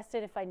stay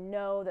invested if I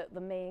know that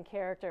the main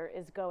character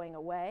is going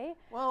away?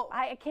 Well,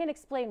 I can't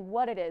explain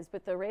what it is,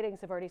 but the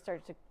ratings have already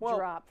started to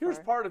drop. Here's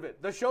part of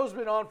it. The show's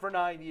been on for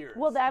 9 years.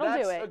 Well, that'll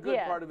do it. That's a good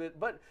part of it.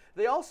 But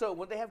they also,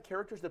 when they have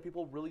characters that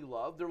people really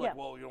love, they're like,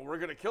 well, we're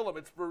going to kill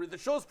them. The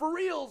show's for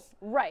reals.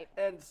 Right.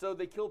 And so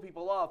they kill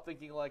people off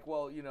thinking like,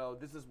 well,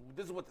 this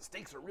is what the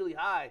stakes are really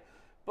high.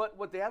 But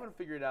what they haven't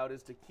figured out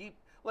is to keep...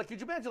 Like,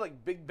 could you imagine,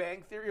 like, Big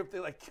Bang Theory if they,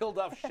 like, killed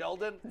off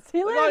Sheldon? See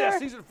you like, later. oh, yeah,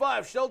 season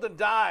 5, Sheldon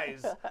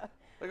dies.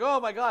 Like,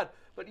 oh, my God.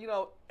 But,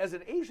 as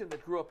an Asian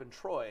that grew up in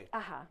Troy,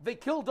 they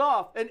killed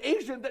off an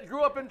Asian that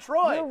grew up in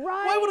Troy. You're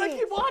right. Why would I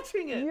keep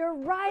watching it? You're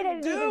right. I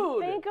didn't even Dude.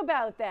 think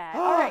about that.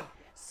 All right.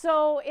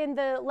 So in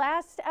the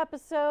last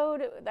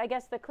episode, I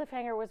guess the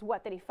cliffhanger was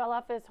what? That he fell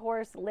off his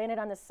horse, landed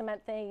on the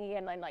cement thingy,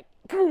 and then like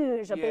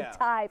a big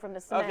tie from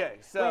the cement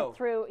went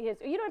through his.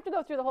 You don't have to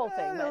go through the whole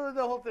thing. But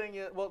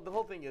The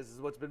whole thing is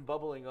what's been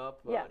bubbling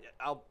up.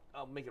 I'll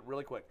make it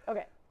really quick.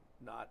 Okay.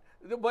 Not.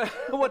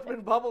 What's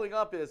been bubbling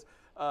up is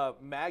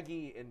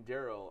Maggie and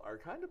Daryl are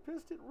kind of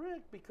pissed at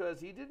Rick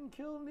because he didn't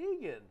kill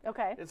Negan.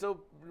 Okay. And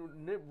so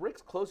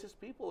Rick's closest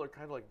people are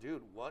kind of like,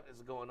 dude, what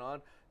is going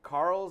on?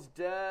 Carl's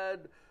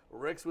dead.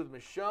 Rick's with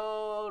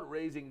Michonne,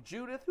 raising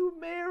Judith, who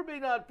may or may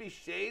not be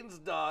Shane's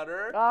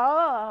daughter.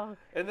 Oh.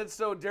 And then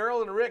so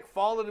Daryl and Rick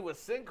fall into a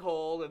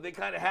sinkhole, and they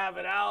kind of have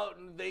it out,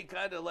 and they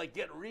kind of like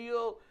get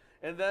real.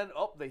 And then,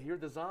 they hear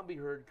the zombie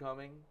herd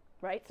coming.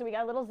 Right, so we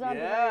got a little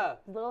zombie herd,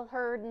 little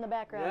herd in the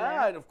background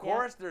there. And of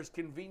course there's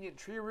convenient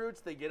tree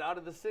roots. They get out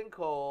of the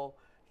sinkhole.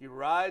 He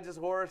rides his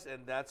horse,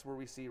 and that's where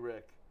we see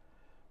Rick.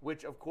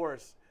 Which, of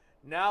course...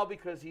 Now,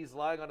 because he's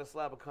lying on a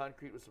slab of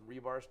concrete with some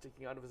rebar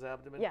sticking out of his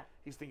abdomen,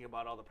 he's thinking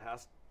about all the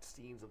past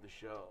scenes of the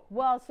show.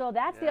 Well, so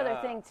that's the other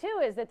thing,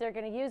 too, is that they're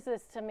going to use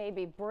this to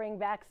maybe bring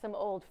back some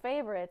old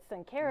favorites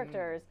and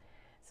characters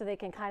so they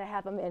can kind of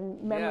have them in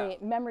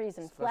memories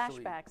and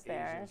especially flashbacks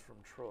there. Asians from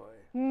Troy.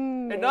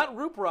 And not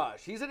Rupraj.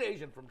 He's an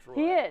Asian from Troy.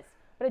 He is,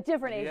 but a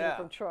different Asian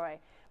from Troy.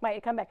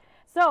 Might come back.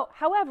 So,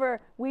 however,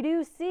 we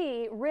do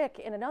see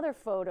Rick in another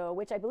photo,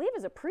 which I believe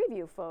is a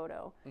preview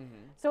photo.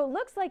 So it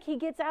looks like he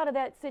gets out of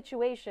that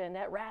situation,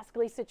 that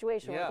rascally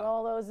situation with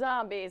all those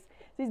zombies.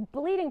 He's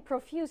bleeding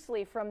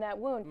profusely from that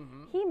wound.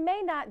 He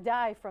may not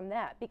die from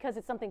that because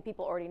it's something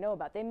people already know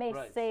about. They may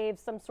save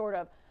some sort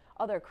of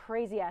other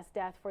crazy-ass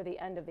death for the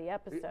end of the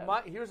episode.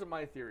 Here's what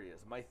my theory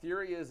is. My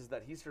theory is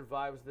that he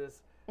survives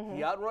this.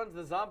 He outruns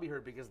the zombie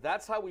herd because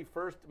that's how we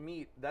first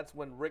meet. That's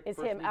when Rick is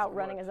first him meets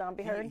outrunning a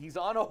zombie herd. He's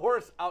on a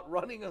horse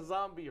outrunning a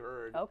zombie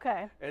herd.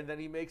 Okay. And then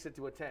he makes it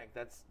to a tank.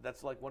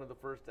 That's like one of the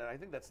first. I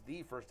think that's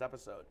the first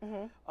episode.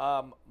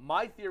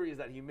 My theory is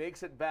that he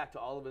makes it back to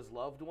all of his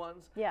loved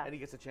ones. And he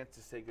gets a chance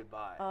to say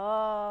goodbye.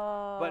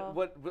 Oh. But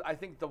what I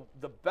think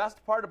the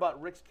best part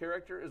about Rick's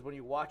character is when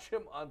you watch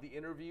him on the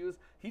interviews,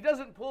 he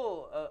doesn't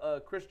pull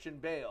a Christian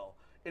Bale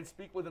and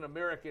speak with an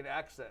American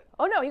accent.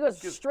 Oh no, he goes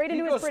straight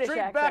into his British accent.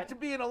 He goes straight back to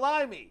being a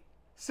limey.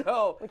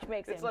 So which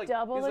makes him like,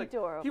 double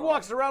adorable. He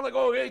walks around like,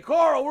 oh, hey,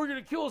 Carl, we're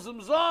going to kill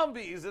some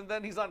zombies. And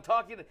then he's on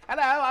talking.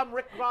 Hello,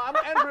 I'm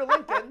Andrew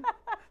Lincoln.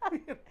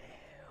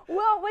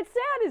 Well, what's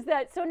sad is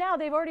that, so now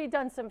they've already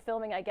done some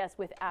filming, I guess,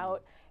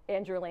 without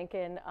Andrew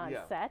Lincoln on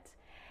set.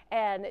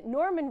 And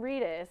Norman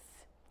Reedus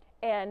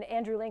and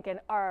Andrew Lincoln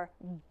are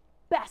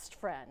best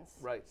friends.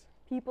 Right.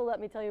 people,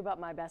 let me tell you about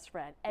my best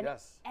friend. And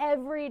Yes.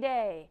 every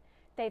day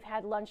they've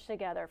had lunch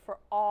together for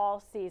all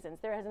seasons.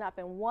 There has not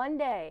been one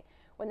day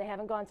when they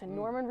haven't gone to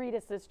Norman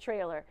Reedus'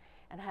 trailer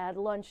and had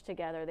lunch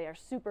together. They are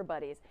super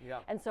buddies. Yeah.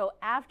 And so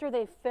after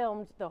they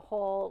filmed the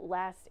whole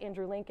last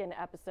Andrew Lincoln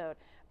episode,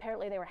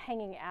 apparently they were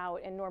hanging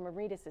out in Norman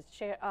Reedus'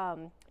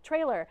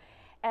 trailer,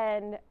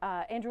 and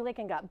Andrew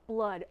Lincoln got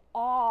blood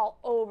all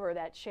over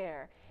that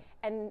chair.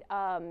 And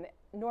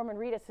Norman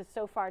Reedus has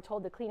so far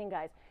told the cleaning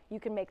guys, you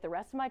can make the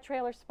rest of my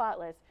trailer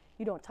spotless,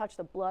 you don't touch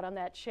the blood on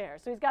that chair.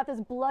 So he's got this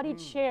bloody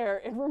chair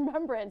in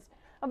remembrance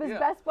of his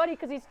best buddy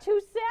because he's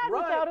too sad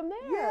without him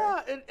there.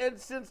 Yeah, and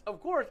since, of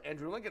course,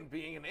 Andrew Lincoln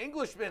being an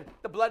Englishman,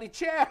 the bloody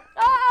chair.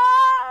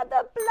 Ah,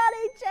 the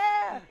bloody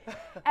chair.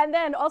 And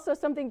then also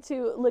something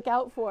to look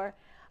out for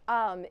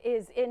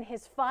is in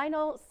his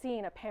final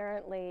scene,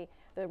 apparently,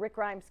 the Rick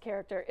Grimes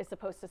character is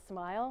supposed to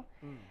smile.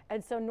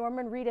 And so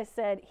Norman Reedus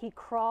said he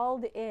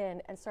crawled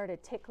in and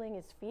started tickling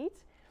his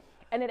feet.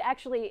 And it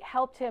actually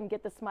helped him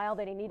get the smile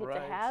that he needed to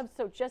have.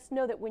 So just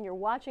know that when you're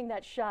watching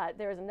that shot,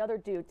 there's another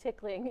dude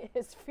tickling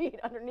his feet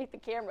underneath the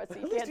camera, so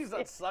you At least can't he's see.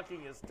 not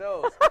sucking his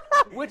toes,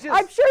 which is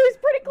I'm sure he's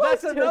pretty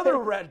close That's to another it.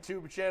 red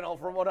tube channel,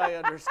 from what I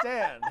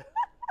understand.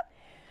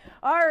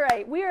 All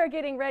right, we are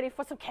getting ready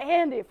for some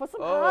candy, for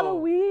some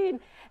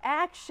Halloween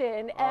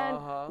action. And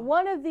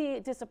one of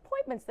the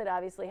disappointments that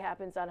obviously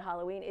happens on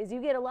Halloween is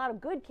you get a lot of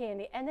good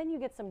candy and then you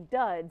get some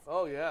duds.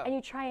 Oh, yeah. And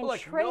you try and Well,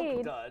 like trade.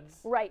 milk duds.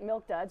 Right,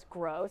 milk duds.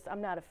 Gross. I'm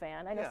not a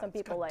fan. I know some it's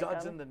people got like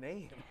duds them. in the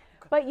name.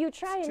 But you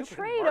try and Stupid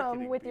trade them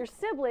marketing with your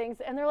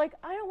siblings, and they're like,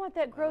 I don't want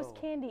that gross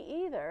candy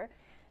either.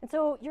 And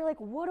so you're like,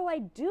 what do I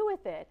do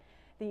with it?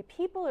 The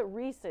people at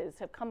Reese's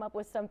have come up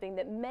with something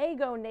that may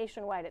go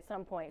nationwide at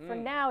some point. For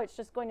now, it's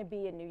just going to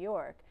be in New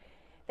York.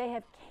 They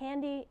have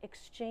candy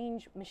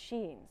exchange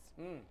machines.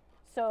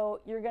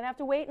 So you're going to have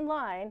to wait in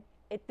line.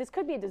 This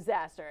could be a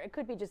disaster. It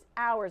could be just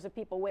hours of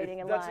people waiting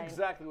in That's line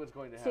exactly what's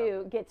going to happen.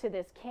 to get to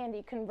this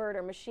candy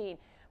converter machine.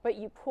 But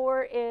you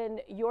pour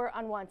in your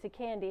unwanted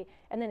candy,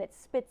 and then it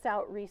spits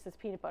out Reese's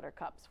peanut butter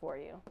cups for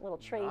you, little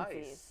tradesies.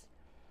 Nice.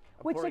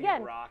 I'm Which pouring again,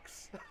 in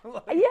rocks.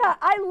 yeah,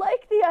 I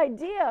like the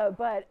idea,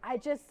 but I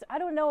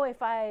don't know if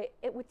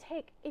it would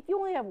take, if you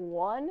only have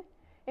one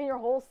in your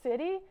whole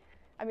city,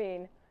 I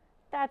mean,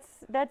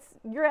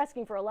 you're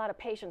asking for a lot of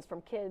patience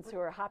from kids who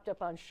are hopped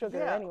up on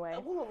sugar anyway.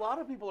 Well, a lot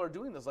of people are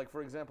doing this. Like,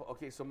 for example,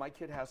 okay, so my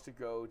kid has to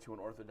go to an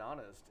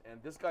orthodontist,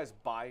 and this guy's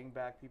buying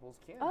back people's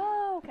candy.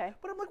 Oh, okay.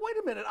 But I'm like, wait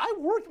a minute. I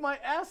worked my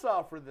ass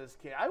off for this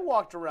candy. I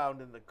walked around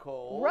in the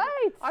cold.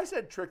 Right. I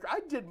said trick. I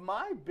did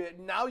my bit.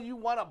 Now you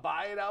want to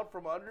buy it out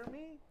from under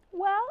me?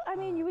 Well, I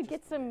mean, you would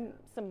get some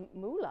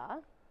moolah.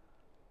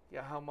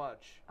 Yeah, how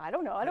much? I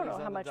don't know. I don't know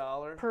Pennies how on the much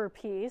dollar? per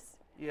piece.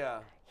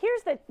 Yeah.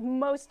 Here's the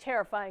most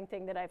terrifying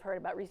thing that I've heard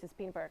about Reese's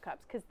Peanut Butter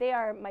Cups, because they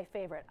are my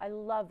favorite. I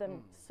love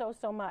them so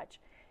much.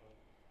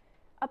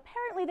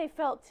 Apparently, they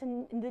felt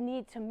the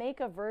need to make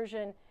a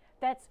version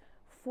that's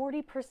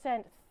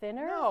 40%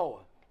 thinner. No.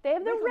 They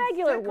have the Make 'em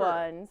regular thicker.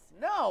 ones.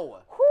 No.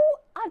 Who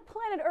on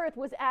planet Earth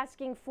was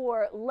asking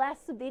for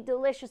less of the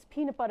delicious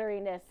peanut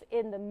butteriness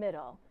in the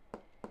middle?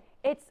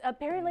 It's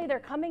apparently they're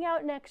coming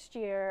out next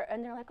year,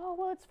 and they're like, oh,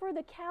 well, it's for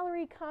the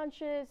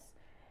calorie-conscious,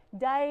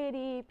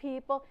 diety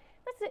people.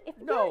 Listen,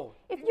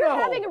 if you're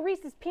having a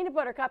Reese's Peanut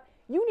Butter Cup,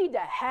 you need to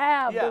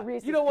have the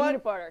Reese's You know what?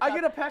 Peanut Butter Cup. I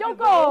get a pack Don't of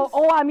go,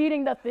 those. I'm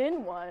eating the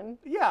thin one.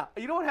 Yeah.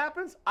 You know what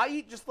happens? I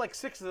eat just like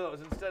 6 of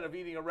those instead of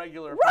eating a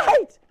regular.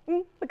 Right.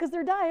 Because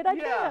they're diet, I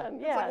Yeah. can.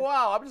 It's like,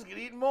 wow, I'm just going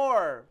to eat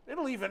more.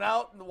 It'll even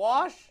out in the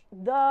wash.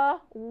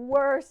 The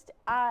worst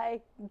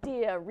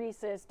idea,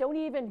 Reese's. Don't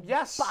even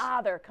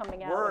bother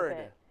coming out with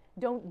it.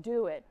 Don't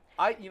do it.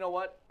 You know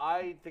what?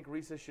 I think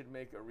Reese's should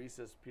make a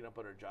Reese's peanut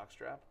butter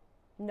jockstrap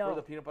for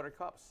the peanut butter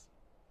cups.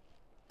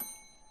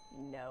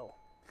 No.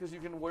 Because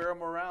you can wear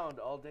them around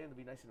all day and they'll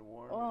be nice and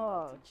warm.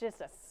 Oh, just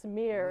a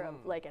smear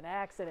of like an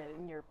accident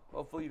in your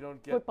Hopefully you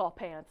don't get football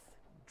pants.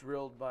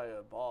 drilled by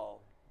a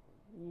ball.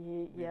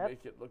 You Yep.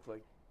 make it look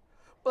like.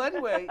 Well,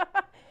 anyway.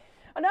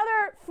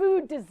 Another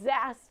food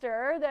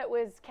disaster that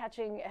was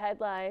catching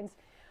headlines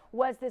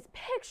was this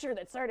picture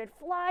that started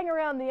flying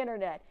around the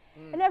internet,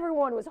 and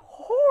everyone was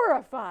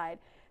horrified.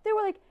 They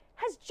were like,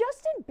 has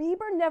Justin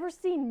Bieber never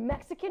seen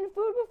Mexican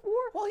food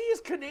before? Well, he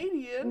is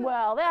Canadian.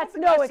 Well, that's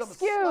Give the no guy some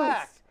excuse.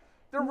 slack.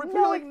 They're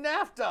repealing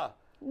NAFTA.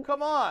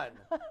 Come on.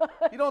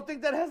 You don't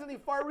think that has any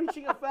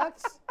far-reaching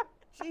effects?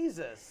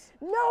 Jesus.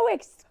 No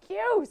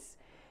excuse.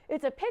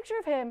 It's a picture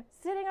of him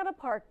sitting on a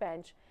park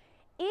bench,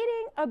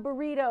 eating a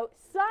burrito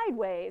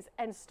sideways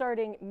and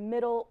starting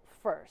middle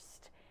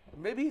first.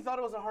 Maybe he thought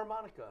it was a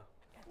harmonica.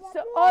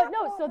 So,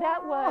 no. So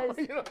that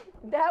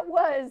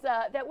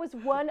was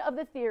one of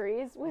the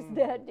theories was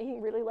that he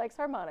really likes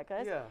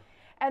harmonicas. Yeah.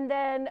 And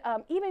then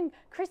even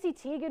Chrissy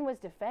Teigen was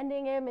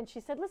defending him, and she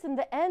said, "Listen,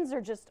 the ends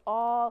are just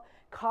all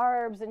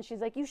carbs," and she's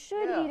like, "You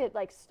should eat it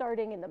like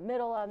starting in the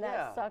middle on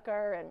that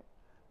sucker." And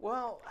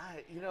well,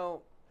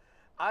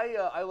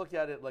 I look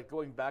at it like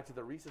going back to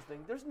the Reese's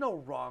thing. There's no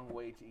wrong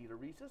way to eat a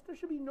Reese's. There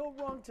should be no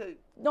wrong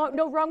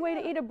way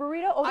to eat a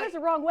burrito. Oh, there's a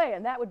wrong way,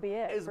 and that would be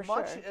it. As for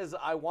much sure. as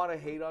I want to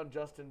hate on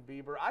Justin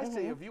Bieber, I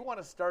say if you want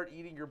to start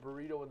eating your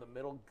burrito in the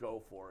middle,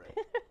 go for it.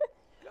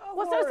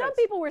 Well, so some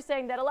people were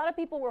saying that. A lot of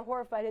people were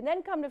horrified, and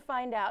then come to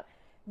find out,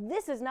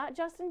 this is not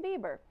Justin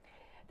Bieber.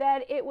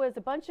 That it was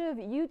a bunch of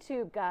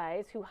YouTube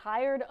guys who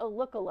hired a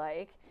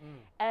lookalike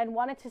and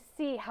wanted to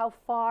see how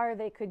far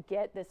they could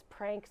get this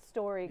prank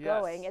story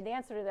going. And the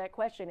answer to that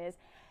question is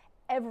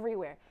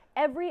everywhere.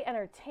 Every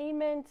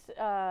entertainment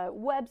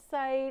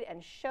website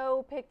and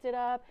show picked it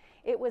up.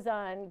 It was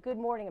on Good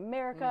Morning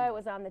America. It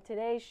was on the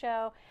Today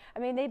Show. I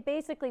mean, they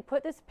basically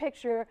put this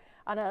picture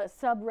on a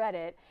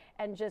subreddit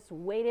and just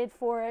waited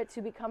for it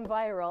to become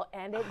viral,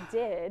 and it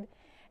did.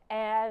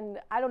 And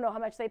I don't know how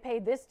much they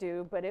paid this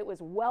dude, but it was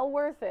well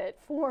worth it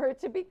for it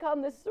to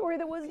become the story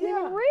that wasn't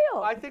even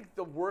real. I think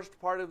the worst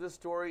part of this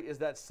story is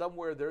that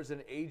somewhere there's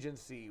an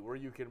agency where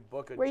you can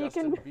book a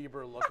Justin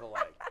Bieber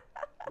lookalike,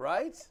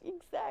 right?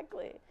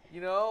 Exactly.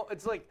 You know,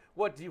 it's like,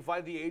 what, do you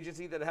find the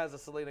agency that has a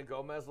Selena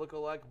Gomez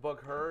lookalike,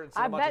 book her, and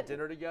send them out to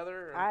dinner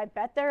together? I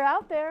bet they're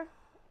out there.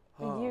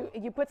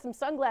 You put some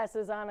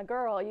sunglasses on a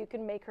girl, you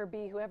can make her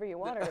be whoever you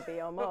want her to be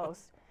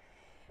almost.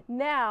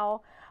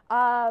 Now,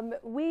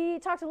 we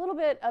talked a little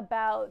bit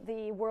about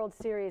the World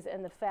Series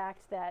and the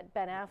fact that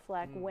Ben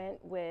Affleck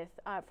went with,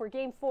 for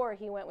Game 4,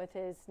 he went with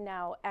his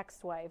now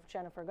ex-wife,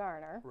 Jennifer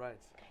Garner. Right.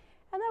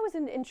 And that was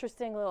an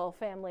interesting little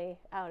family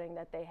outing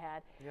that they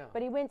had. Yeah.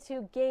 But he went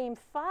to Game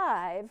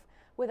 5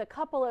 with a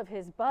couple of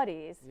his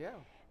buddies. Yeah.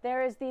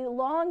 There is the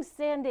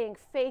long-standing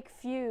fake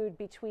feud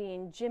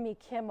between Jimmy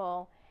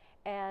Kimmel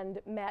and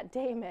Matt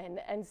Damon.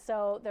 And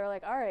so they're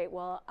like, all right,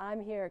 well,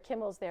 I'm here.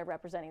 Kimmel's there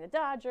representing the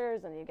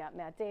Dodgers, and you got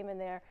Matt Damon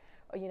there,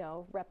 you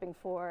know, repping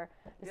for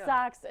the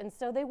Sox. And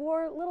so they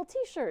wore little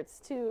T-shirts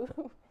to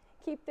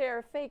keep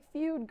their fake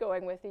feud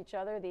going with each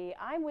other, the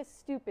I'm with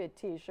Stupid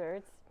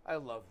T-shirts. I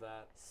love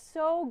that.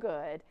 So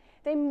good.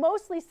 They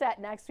mostly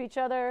sat next to each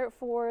other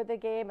for the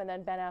game, and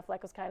then Ben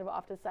Affleck was kind of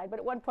off to the side. But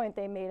at one point,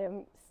 they made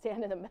him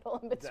stand in the middle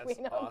in between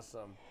them. That's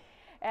awesome.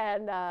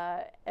 And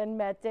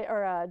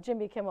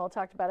Jimmy Kimmel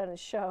talked about it on his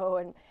show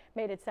and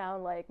made it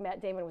sound like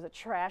Matt Damon was a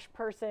trash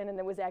person and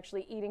that was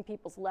actually eating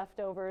people's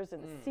leftovers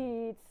in the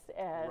seats.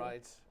 And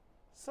right.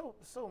 So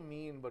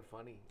mean but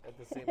funny at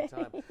the same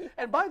time.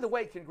 And by the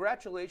way,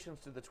 congratulations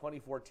to the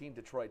 2014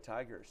 Detroit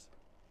Tigers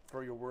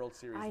for your World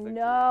Series victory. I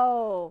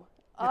know.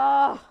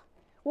 Well,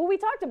 we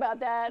talked about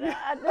that.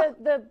 I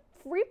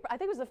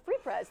think it was the Free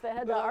Press that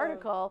had the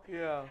article.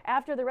 Yeah.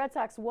 After the Red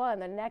Sox won,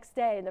 the next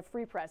day in the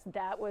Free Press,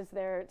 that was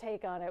their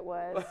take on it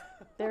was,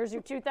 there's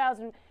your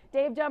 2000.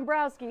 Dave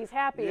Dombrowski's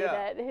happy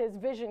that his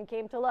vision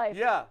came to life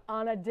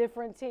on a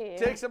different team.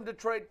 Take some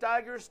Detroit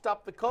Tigers,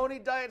 stop the Coney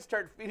diet,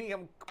 start feeding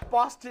them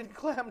Boston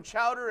clam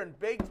chowder and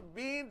baked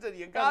beans, and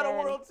you got a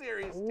World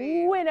Series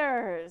team.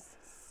 Winners.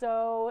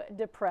 So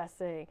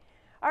depressing.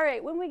 All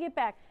right, when we get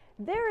back,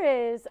 there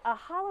is a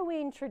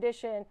Halloween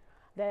tradition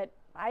that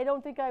I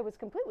don't think I was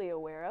completely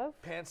aware of.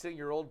 Pantsing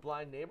your old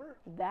blind neighbor?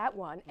 That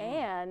one.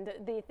 And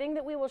the thing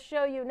that we will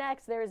show you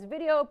next, there's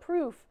video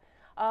proof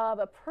of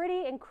a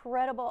pretty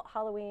incredible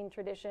Halloween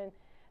tradition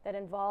that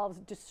involves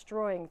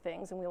destroying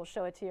things, and we will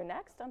show it to you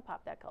next on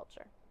Pop That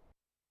Culture.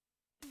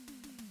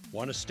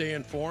 Want to stay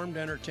informed,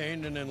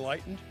 entertained, and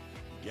enlightened?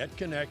 Get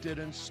connected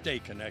and stay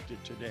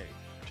connected today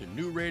to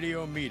New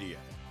Radio Media.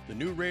 The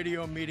New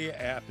Radio Media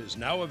app is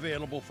now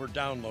available for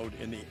download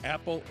in the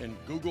Apple and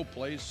Google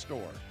Play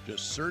Store.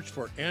 Just search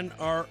for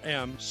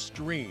NRM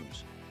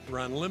Streams for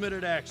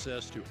unlimited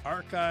access to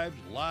archived,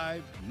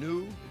 live,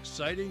 new,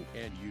 exciting,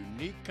 and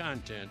unique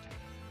content.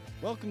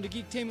 Welcome to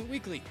Geektainment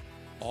Weekly.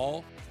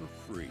 All for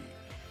free.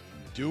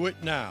 Do it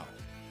now.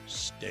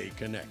 Stay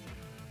connected.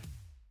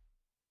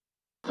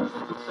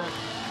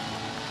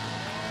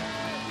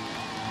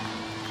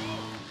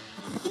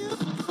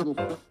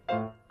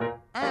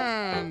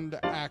 And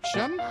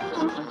action.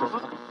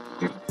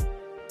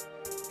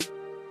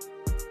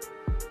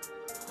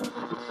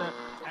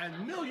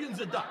 And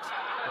millions of ducks.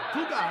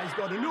 Two guys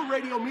go to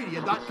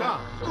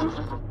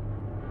newradiomedia.com.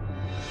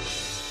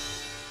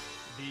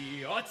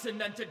 The Arts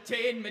and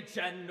Entertainment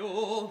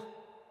Channel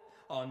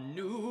on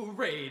New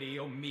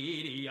Radio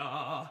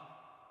Media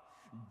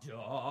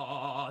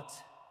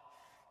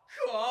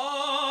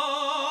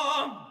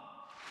 .com.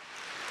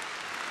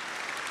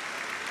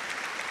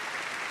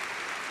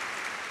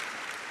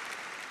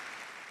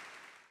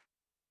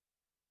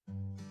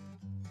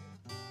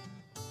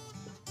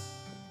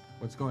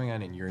 What's going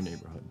on in your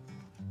neighborhood?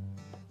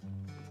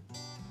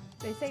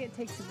 They say it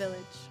takes a village.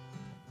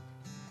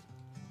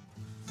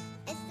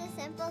 It's the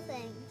simple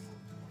things.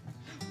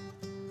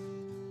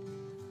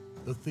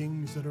 The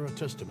things that are a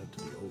testament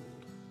to the old.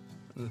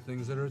 And the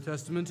things that are a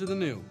testament to the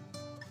new.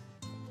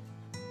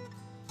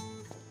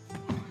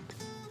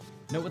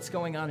 Know what's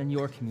going on in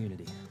your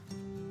community.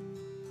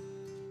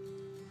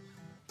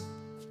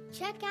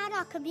 Check out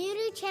our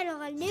community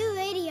channel on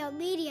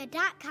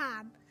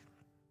newradiomedia.com.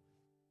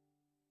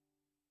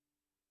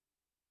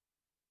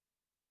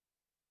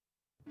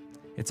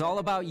 It's all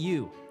about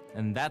you,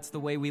 and that's the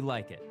way we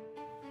like it.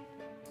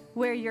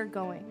 Where you're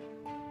going.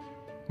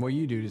 What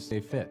you do to stay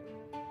fit.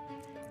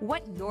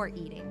 What you're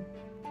eating.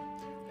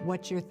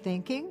 What you're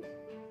thinking.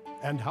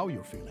 And how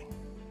you're feeling.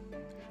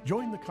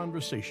 Join the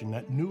conversation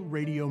at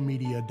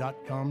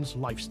newradiomedia.com's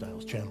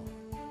Lifestyles channel.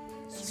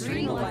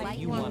 Stream the life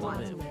you want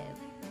to live.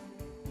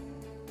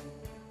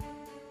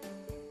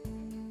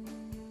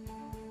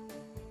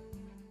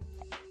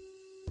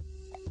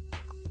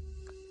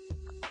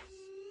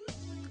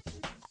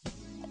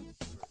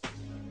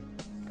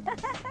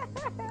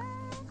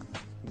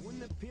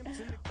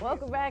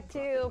 Welcome back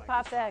to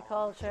Pop That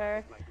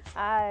Culture.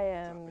 I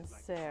am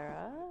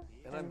Sarah,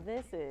 and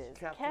this is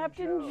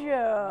Captain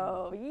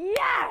Joe.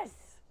 Yes!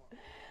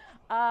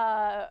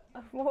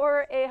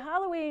 For a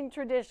Halloween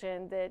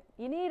tradition that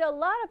you need a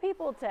lot of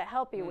people to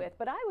help you with,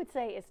 but I would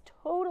say is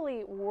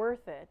totally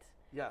worth it.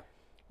 Yeah.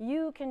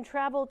 You can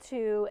travel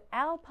to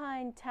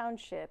Alpine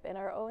Township in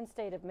our own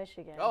state of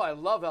Michigan. Oh, I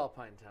love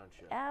Alpine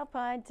Township.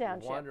 Alpine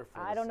Township.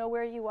 Wonderful. I don't know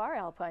where you are,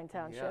 Alpine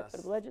Township,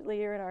 but allegedly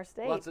you're in our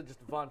state. Lots of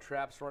just Von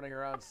Trapps running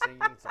around singing.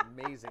 It's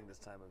amazing this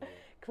time of year.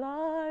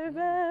 Climb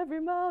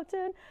every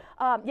mountain.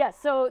 Yes,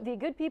 so the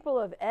good people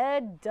of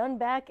Ed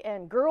Dunback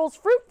and Girls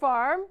Fruit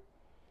Farm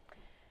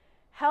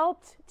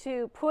helped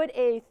to put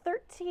a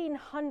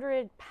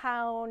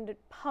 1,300-pound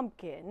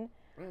pumpkin,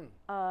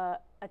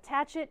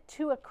 attach it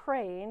to a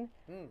crane,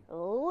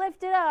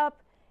 lift it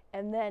up,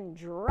 and then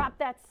drop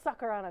that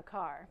sucker on a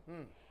car.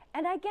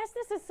 And I guess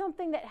this is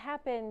something that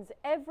happens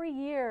every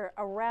year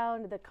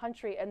around the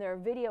country, and there are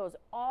videos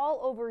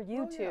all over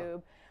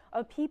YouTube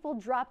of people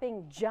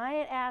dropping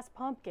giant-ass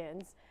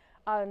pumpkins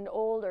on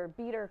old or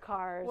beater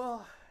cars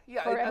for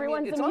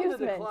everyone's it's amusement. on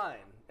the decline.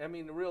 I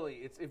mean, really,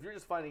 it's if you're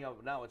just finding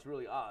out now, it's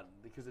really odd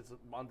because it's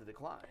on the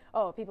decline.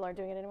 Oh, people aren't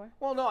doing it anymore?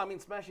 Well, no, I mean,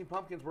 Smashing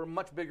Pumpkins were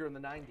much bigger in the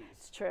 90s.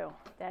 It's true.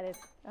 That is,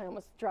 I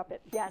almost dropped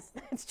it. Yes,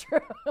 it's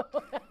true.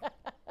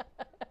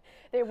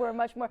 They were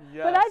much more.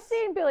 Yes. But I've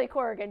seen Billy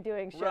Corgan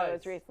doing shows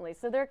Right. recently,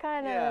 so they're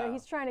kind of,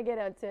 he's trying to get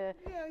out to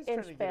He's trying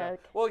inch to get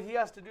out. back. Well, he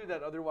has to do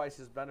that, otherwise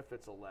his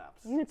benefits will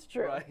lapse. It's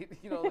true. Right?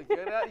 You know, like,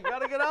 you got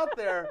to get out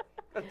there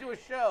and do a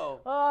show.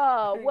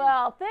 Oh,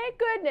 well, thank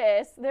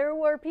goodness there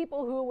were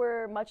people who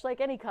were, much like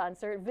any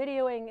concert,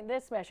 videoing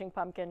this Smashing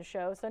Pumpkin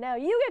show. So now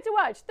you get to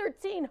watch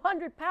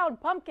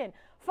 1,300-pound pumpkin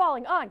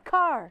falling on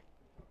car.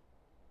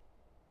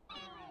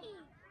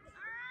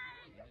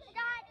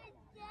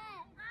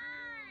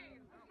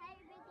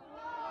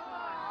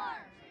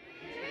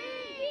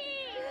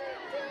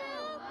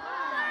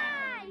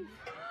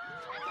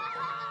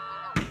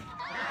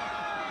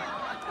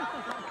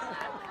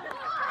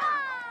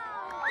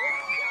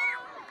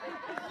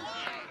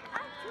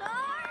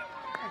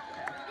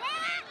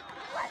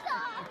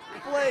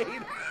 Blade.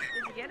 Did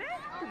you get it?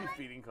 Pretty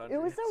feeding country.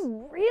 It was a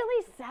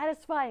really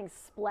satisfying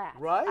splat.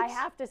 Right? I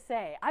have to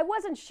say. I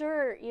wasn't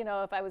sure,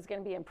 if I was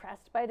going to be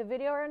impressed by the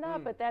video or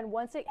not, but then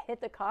once it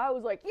hit the car, I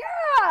was like,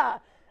 yeah!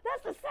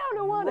 That's the sound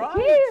I want to Right.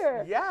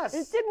 hear. Yes.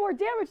 It did more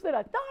damage than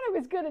I thought it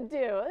was going to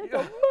do. It's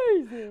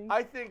amazing.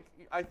 I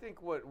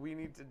think what we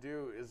need to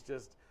do is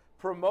just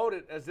promote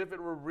it as if it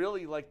were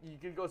really like you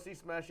could go see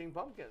Smashing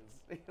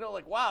Pumpkins.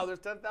 Like, wow, there's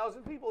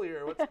 10,000 people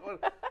here. What's going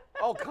on?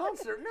 Oh,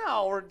 concert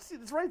now, or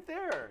it's right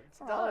there. It's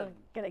done.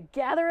 Gonna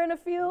gather in a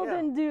field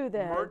and do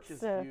that. Merch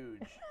is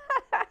huge.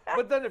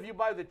 But then if you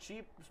buy the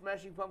cheap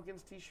Smashing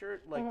Pumpkins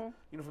T-shirt, like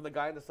from the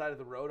guy on the side of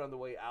the road on the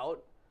way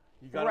out,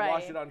 you gotta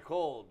wash it on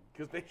cold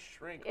because they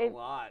shrink a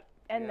lot.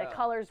 And the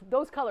colors,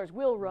 those colors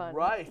will run.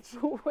 Right.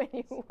 When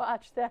you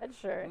watch that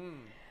shirt.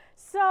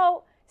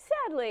 So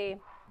sadly,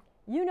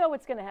 you know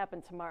what's gonna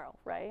happen tomorrow,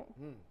 right?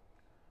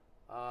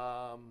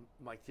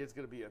 My kid's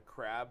gonna be a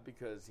crab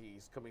because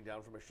he's coming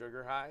down from a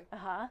sugar high.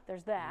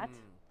 There's that. It's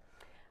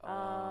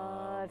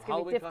gonna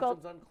Halloween be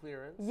difficult. costumes on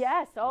clearance.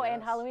 Yes. Oh,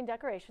 and Yes. Halloween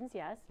decorations.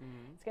 Yes.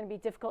 It's gonna be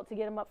difficult to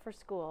get them up for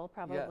school.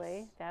 Probably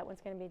Yes. that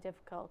one's gonna be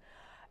difficult.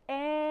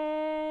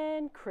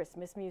 And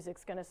Christmas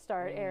music's gonna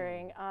start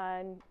airing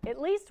on at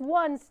least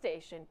one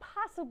station,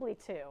 possibly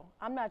two.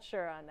 I'm not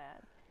sure on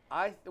that.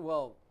 I'm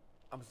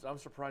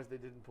surprised they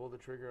didn't pull the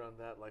trigger on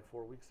that like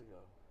 4 weeks ago.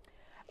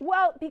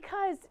 Well,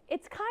 because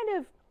it's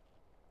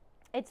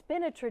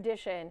been a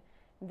tradition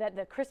that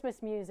the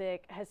Christmas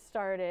music has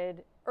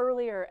started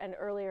earlier and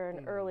earlier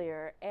and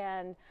earlier.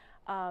 And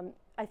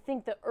I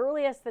think the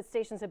earliest that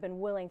stations have been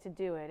willing to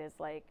do it is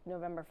like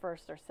November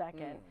 1st or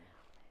 2nd.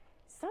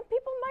 Some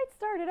people might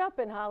start it up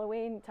in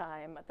Halloween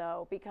time,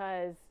 though,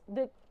 because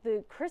the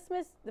first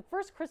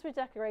Christmas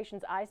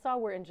decorations I saw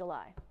were in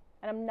July.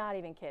 And I'm not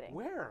even kidding.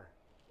 Where?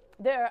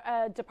 They're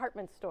a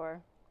department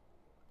store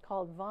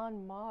called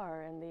Von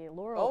Mar in the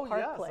Laurel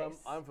Park Place. Oh,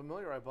 yes, I'm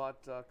familiar. I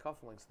bought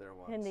cufflinks there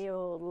once. In the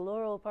old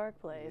Laurel Park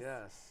Place.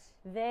 Yes.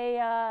 They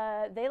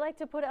like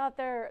to put out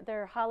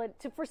their holiday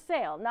for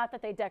sale. Not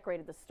that they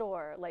decorated the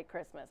store like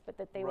Christmas, but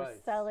that they were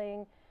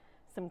selling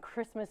some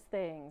Christmas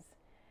things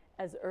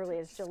as early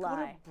as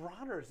July. Go to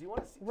Bronner's. You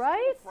want to see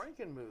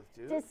Frankenmuth,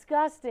 dude?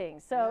 Disgusting.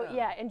 So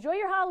yeah, enjoy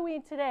your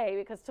Halloween today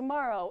because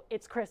tomorrow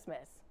it's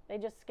Christmas. They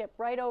just skip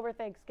right over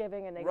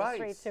Thanksgiving and they go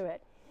straight to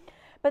it.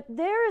 But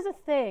there is a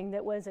thing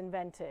that was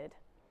invented,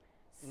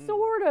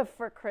 sort of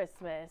for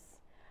Christmas,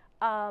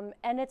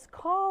 and it's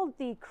called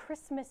the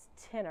Christmas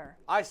tinner.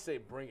 I say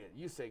bring it.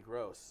 You say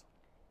gross.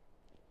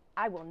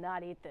 I will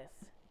not eat this.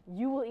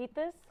 You will eat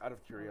this? Out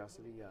of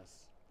curiosity,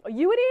 yes. Oh,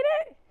 you would eat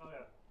it? Oh,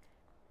 yeah.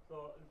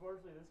 So,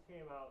 unfortunately, this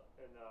came out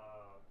in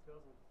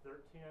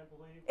 2013, I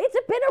believe. It's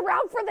been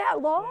around for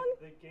that long?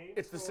 The game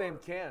It's the same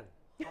can.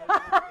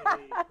 hired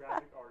a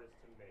graphic artist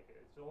to make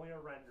it. It's only a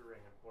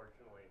rendering,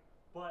 unfortunately.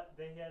 But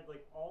they had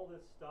like all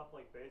this stuff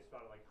like based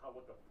on like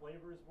what the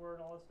flavors were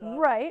and all this stuff.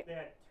 Right. They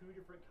had 2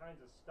 different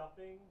kinds of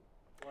stuffing.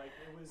 Like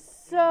it was.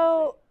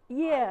 So,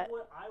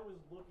 I was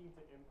looking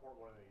to import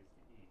one of these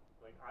to eat.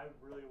 Like I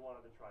really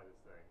wanted to try this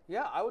thing.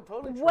 Yeah, I would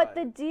totally try What it.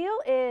 the deal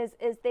is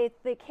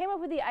they came up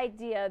with the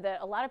idea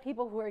that a lot of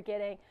people who are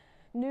getting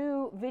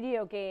new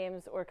video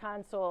games or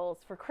consoles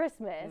for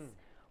Christmas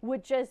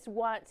would just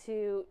want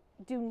to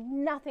do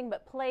nothing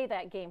but play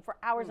that game for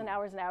hours and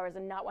hours and hours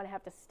and not want to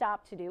have to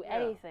stop to do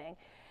anything.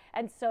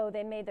 And so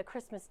they made the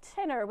Christmas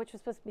tinner, which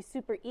was supposed to be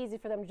super easy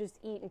for them to just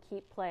eat and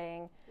keep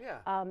playing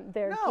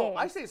their games. No,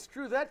 I say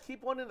screw that.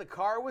 Keep one in the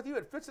car with you.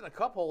 It fits in a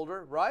cup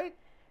holder, right?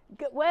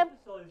 Well,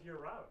 year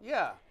round.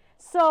 Yeah.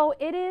 So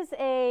it is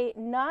a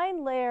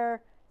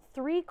 9-layer,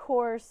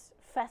 3-course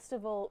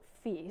festival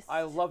feast.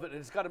 I love it. And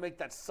it's got to make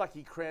that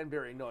sucky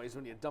cranberry noise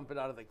when you dump it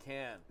out of the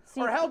can.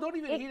 See, or hell, don't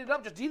even heat it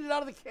up. Just eat it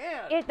out of the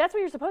can. That's what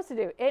you're supposed to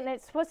do. And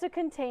it's supposed to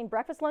contain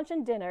breakfast, lunch,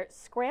 and dinner.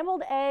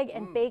 Scrambled egg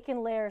and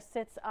bacon layer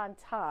sits on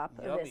top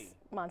of this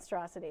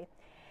monstrosity.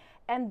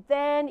 And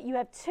then you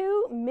have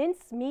 2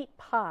 mincemeat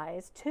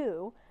pies,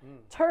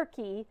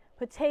 turkey,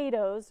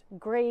 potatoes,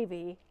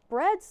 gravy,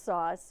 bread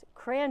sauce,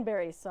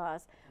 cranberry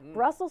sauce,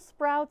 Brussels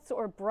sprouts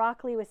or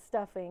broccoli with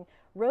stuffing,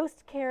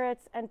 roast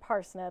carrots and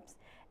parsnips,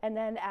 and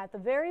then at the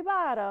very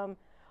bottom,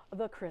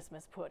 the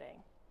Christmas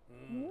pudding.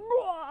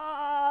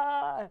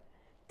 Mwah!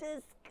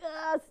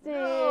 Disgusting.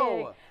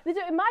 No.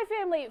 In my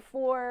family,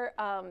 for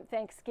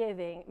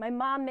Thanksgiving, my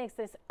mom makes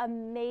this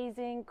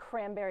amazing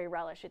cranberry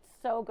relish. It's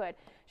so good.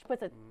 She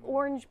puts an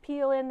orange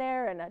peel in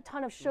there and a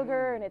ton of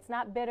sugar, and it's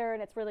not bitter,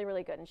 and it's really,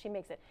 really good. And she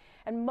makes it.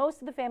 And most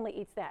of the family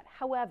eats that.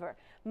 However,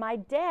 my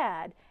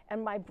dad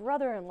and my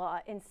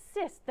brother-in-law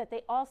insist that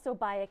they also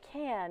buy a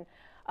can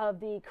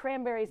of the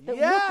cranberries that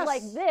look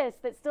like this,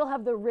 that still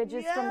have the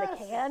ridges from the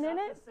can in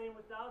it. The same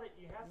without it.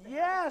 You have to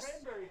have the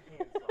cranberry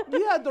can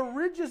sauce. Yeah, the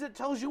ridges, it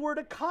tells you where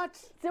to cut.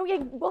 So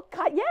we'll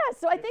cut,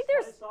 So I think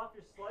there's... Slice off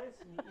your slice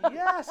and you eat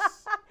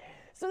Yes.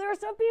 So there are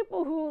some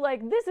people who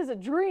this is a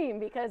dream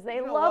because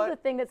they love the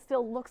thing that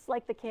still looks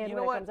like the can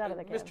when it comes out of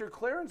the can. Mr.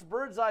 Clarence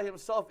Birdseye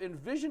himself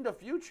envisioned a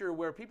future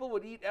where people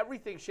would eat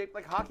everything shaped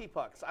like hockey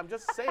pucks. I'm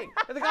just saying.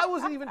 And the guy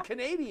wasn't even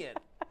Canadian.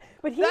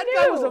 But he that knew.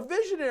 guy was a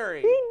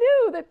visionary. He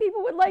knew that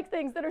people would like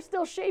things that are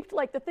still shaped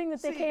like the thing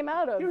that they came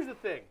out of. Here's the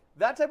thing.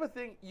 That type of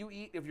thing you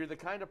eat if you're the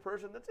kind of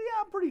person that's,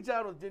 I'm pretty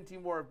down with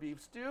Dinty Moore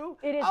beef stew.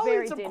 It is I'll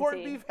very eat some Dinty.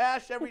 corned beef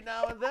hash every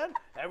now and then.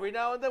 Every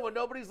now and then when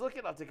nobody's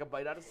looking, I'll take a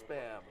bite out of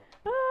Spam.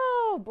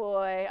 Oh,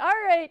 boy. All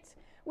right.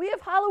 We have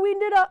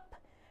Halloweened it up.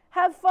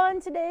 Have fun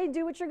today.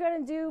 Do what you're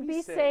going to do.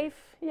 Be safe.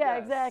 Yeah,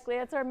 Yes. exactly.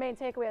 That's our main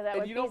takeaway of that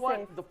one. And you know Be what?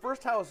 safe. The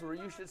first house where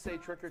you should say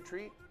trick or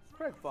treat,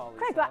 Craig Foley's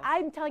Craig, house.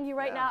 I'm telling you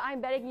right now,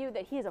 I'm betting you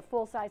that he is a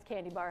full-size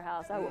candy bar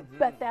house. I will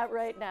bet that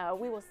right now.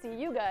 We will see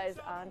you guys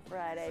on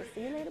Friday.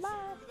 See you later. Bye.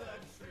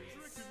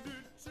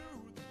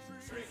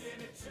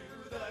 Tricking it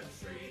to the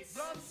treats.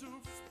 Lots of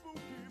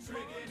spooky.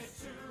 Tricking it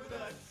to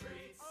the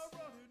treats.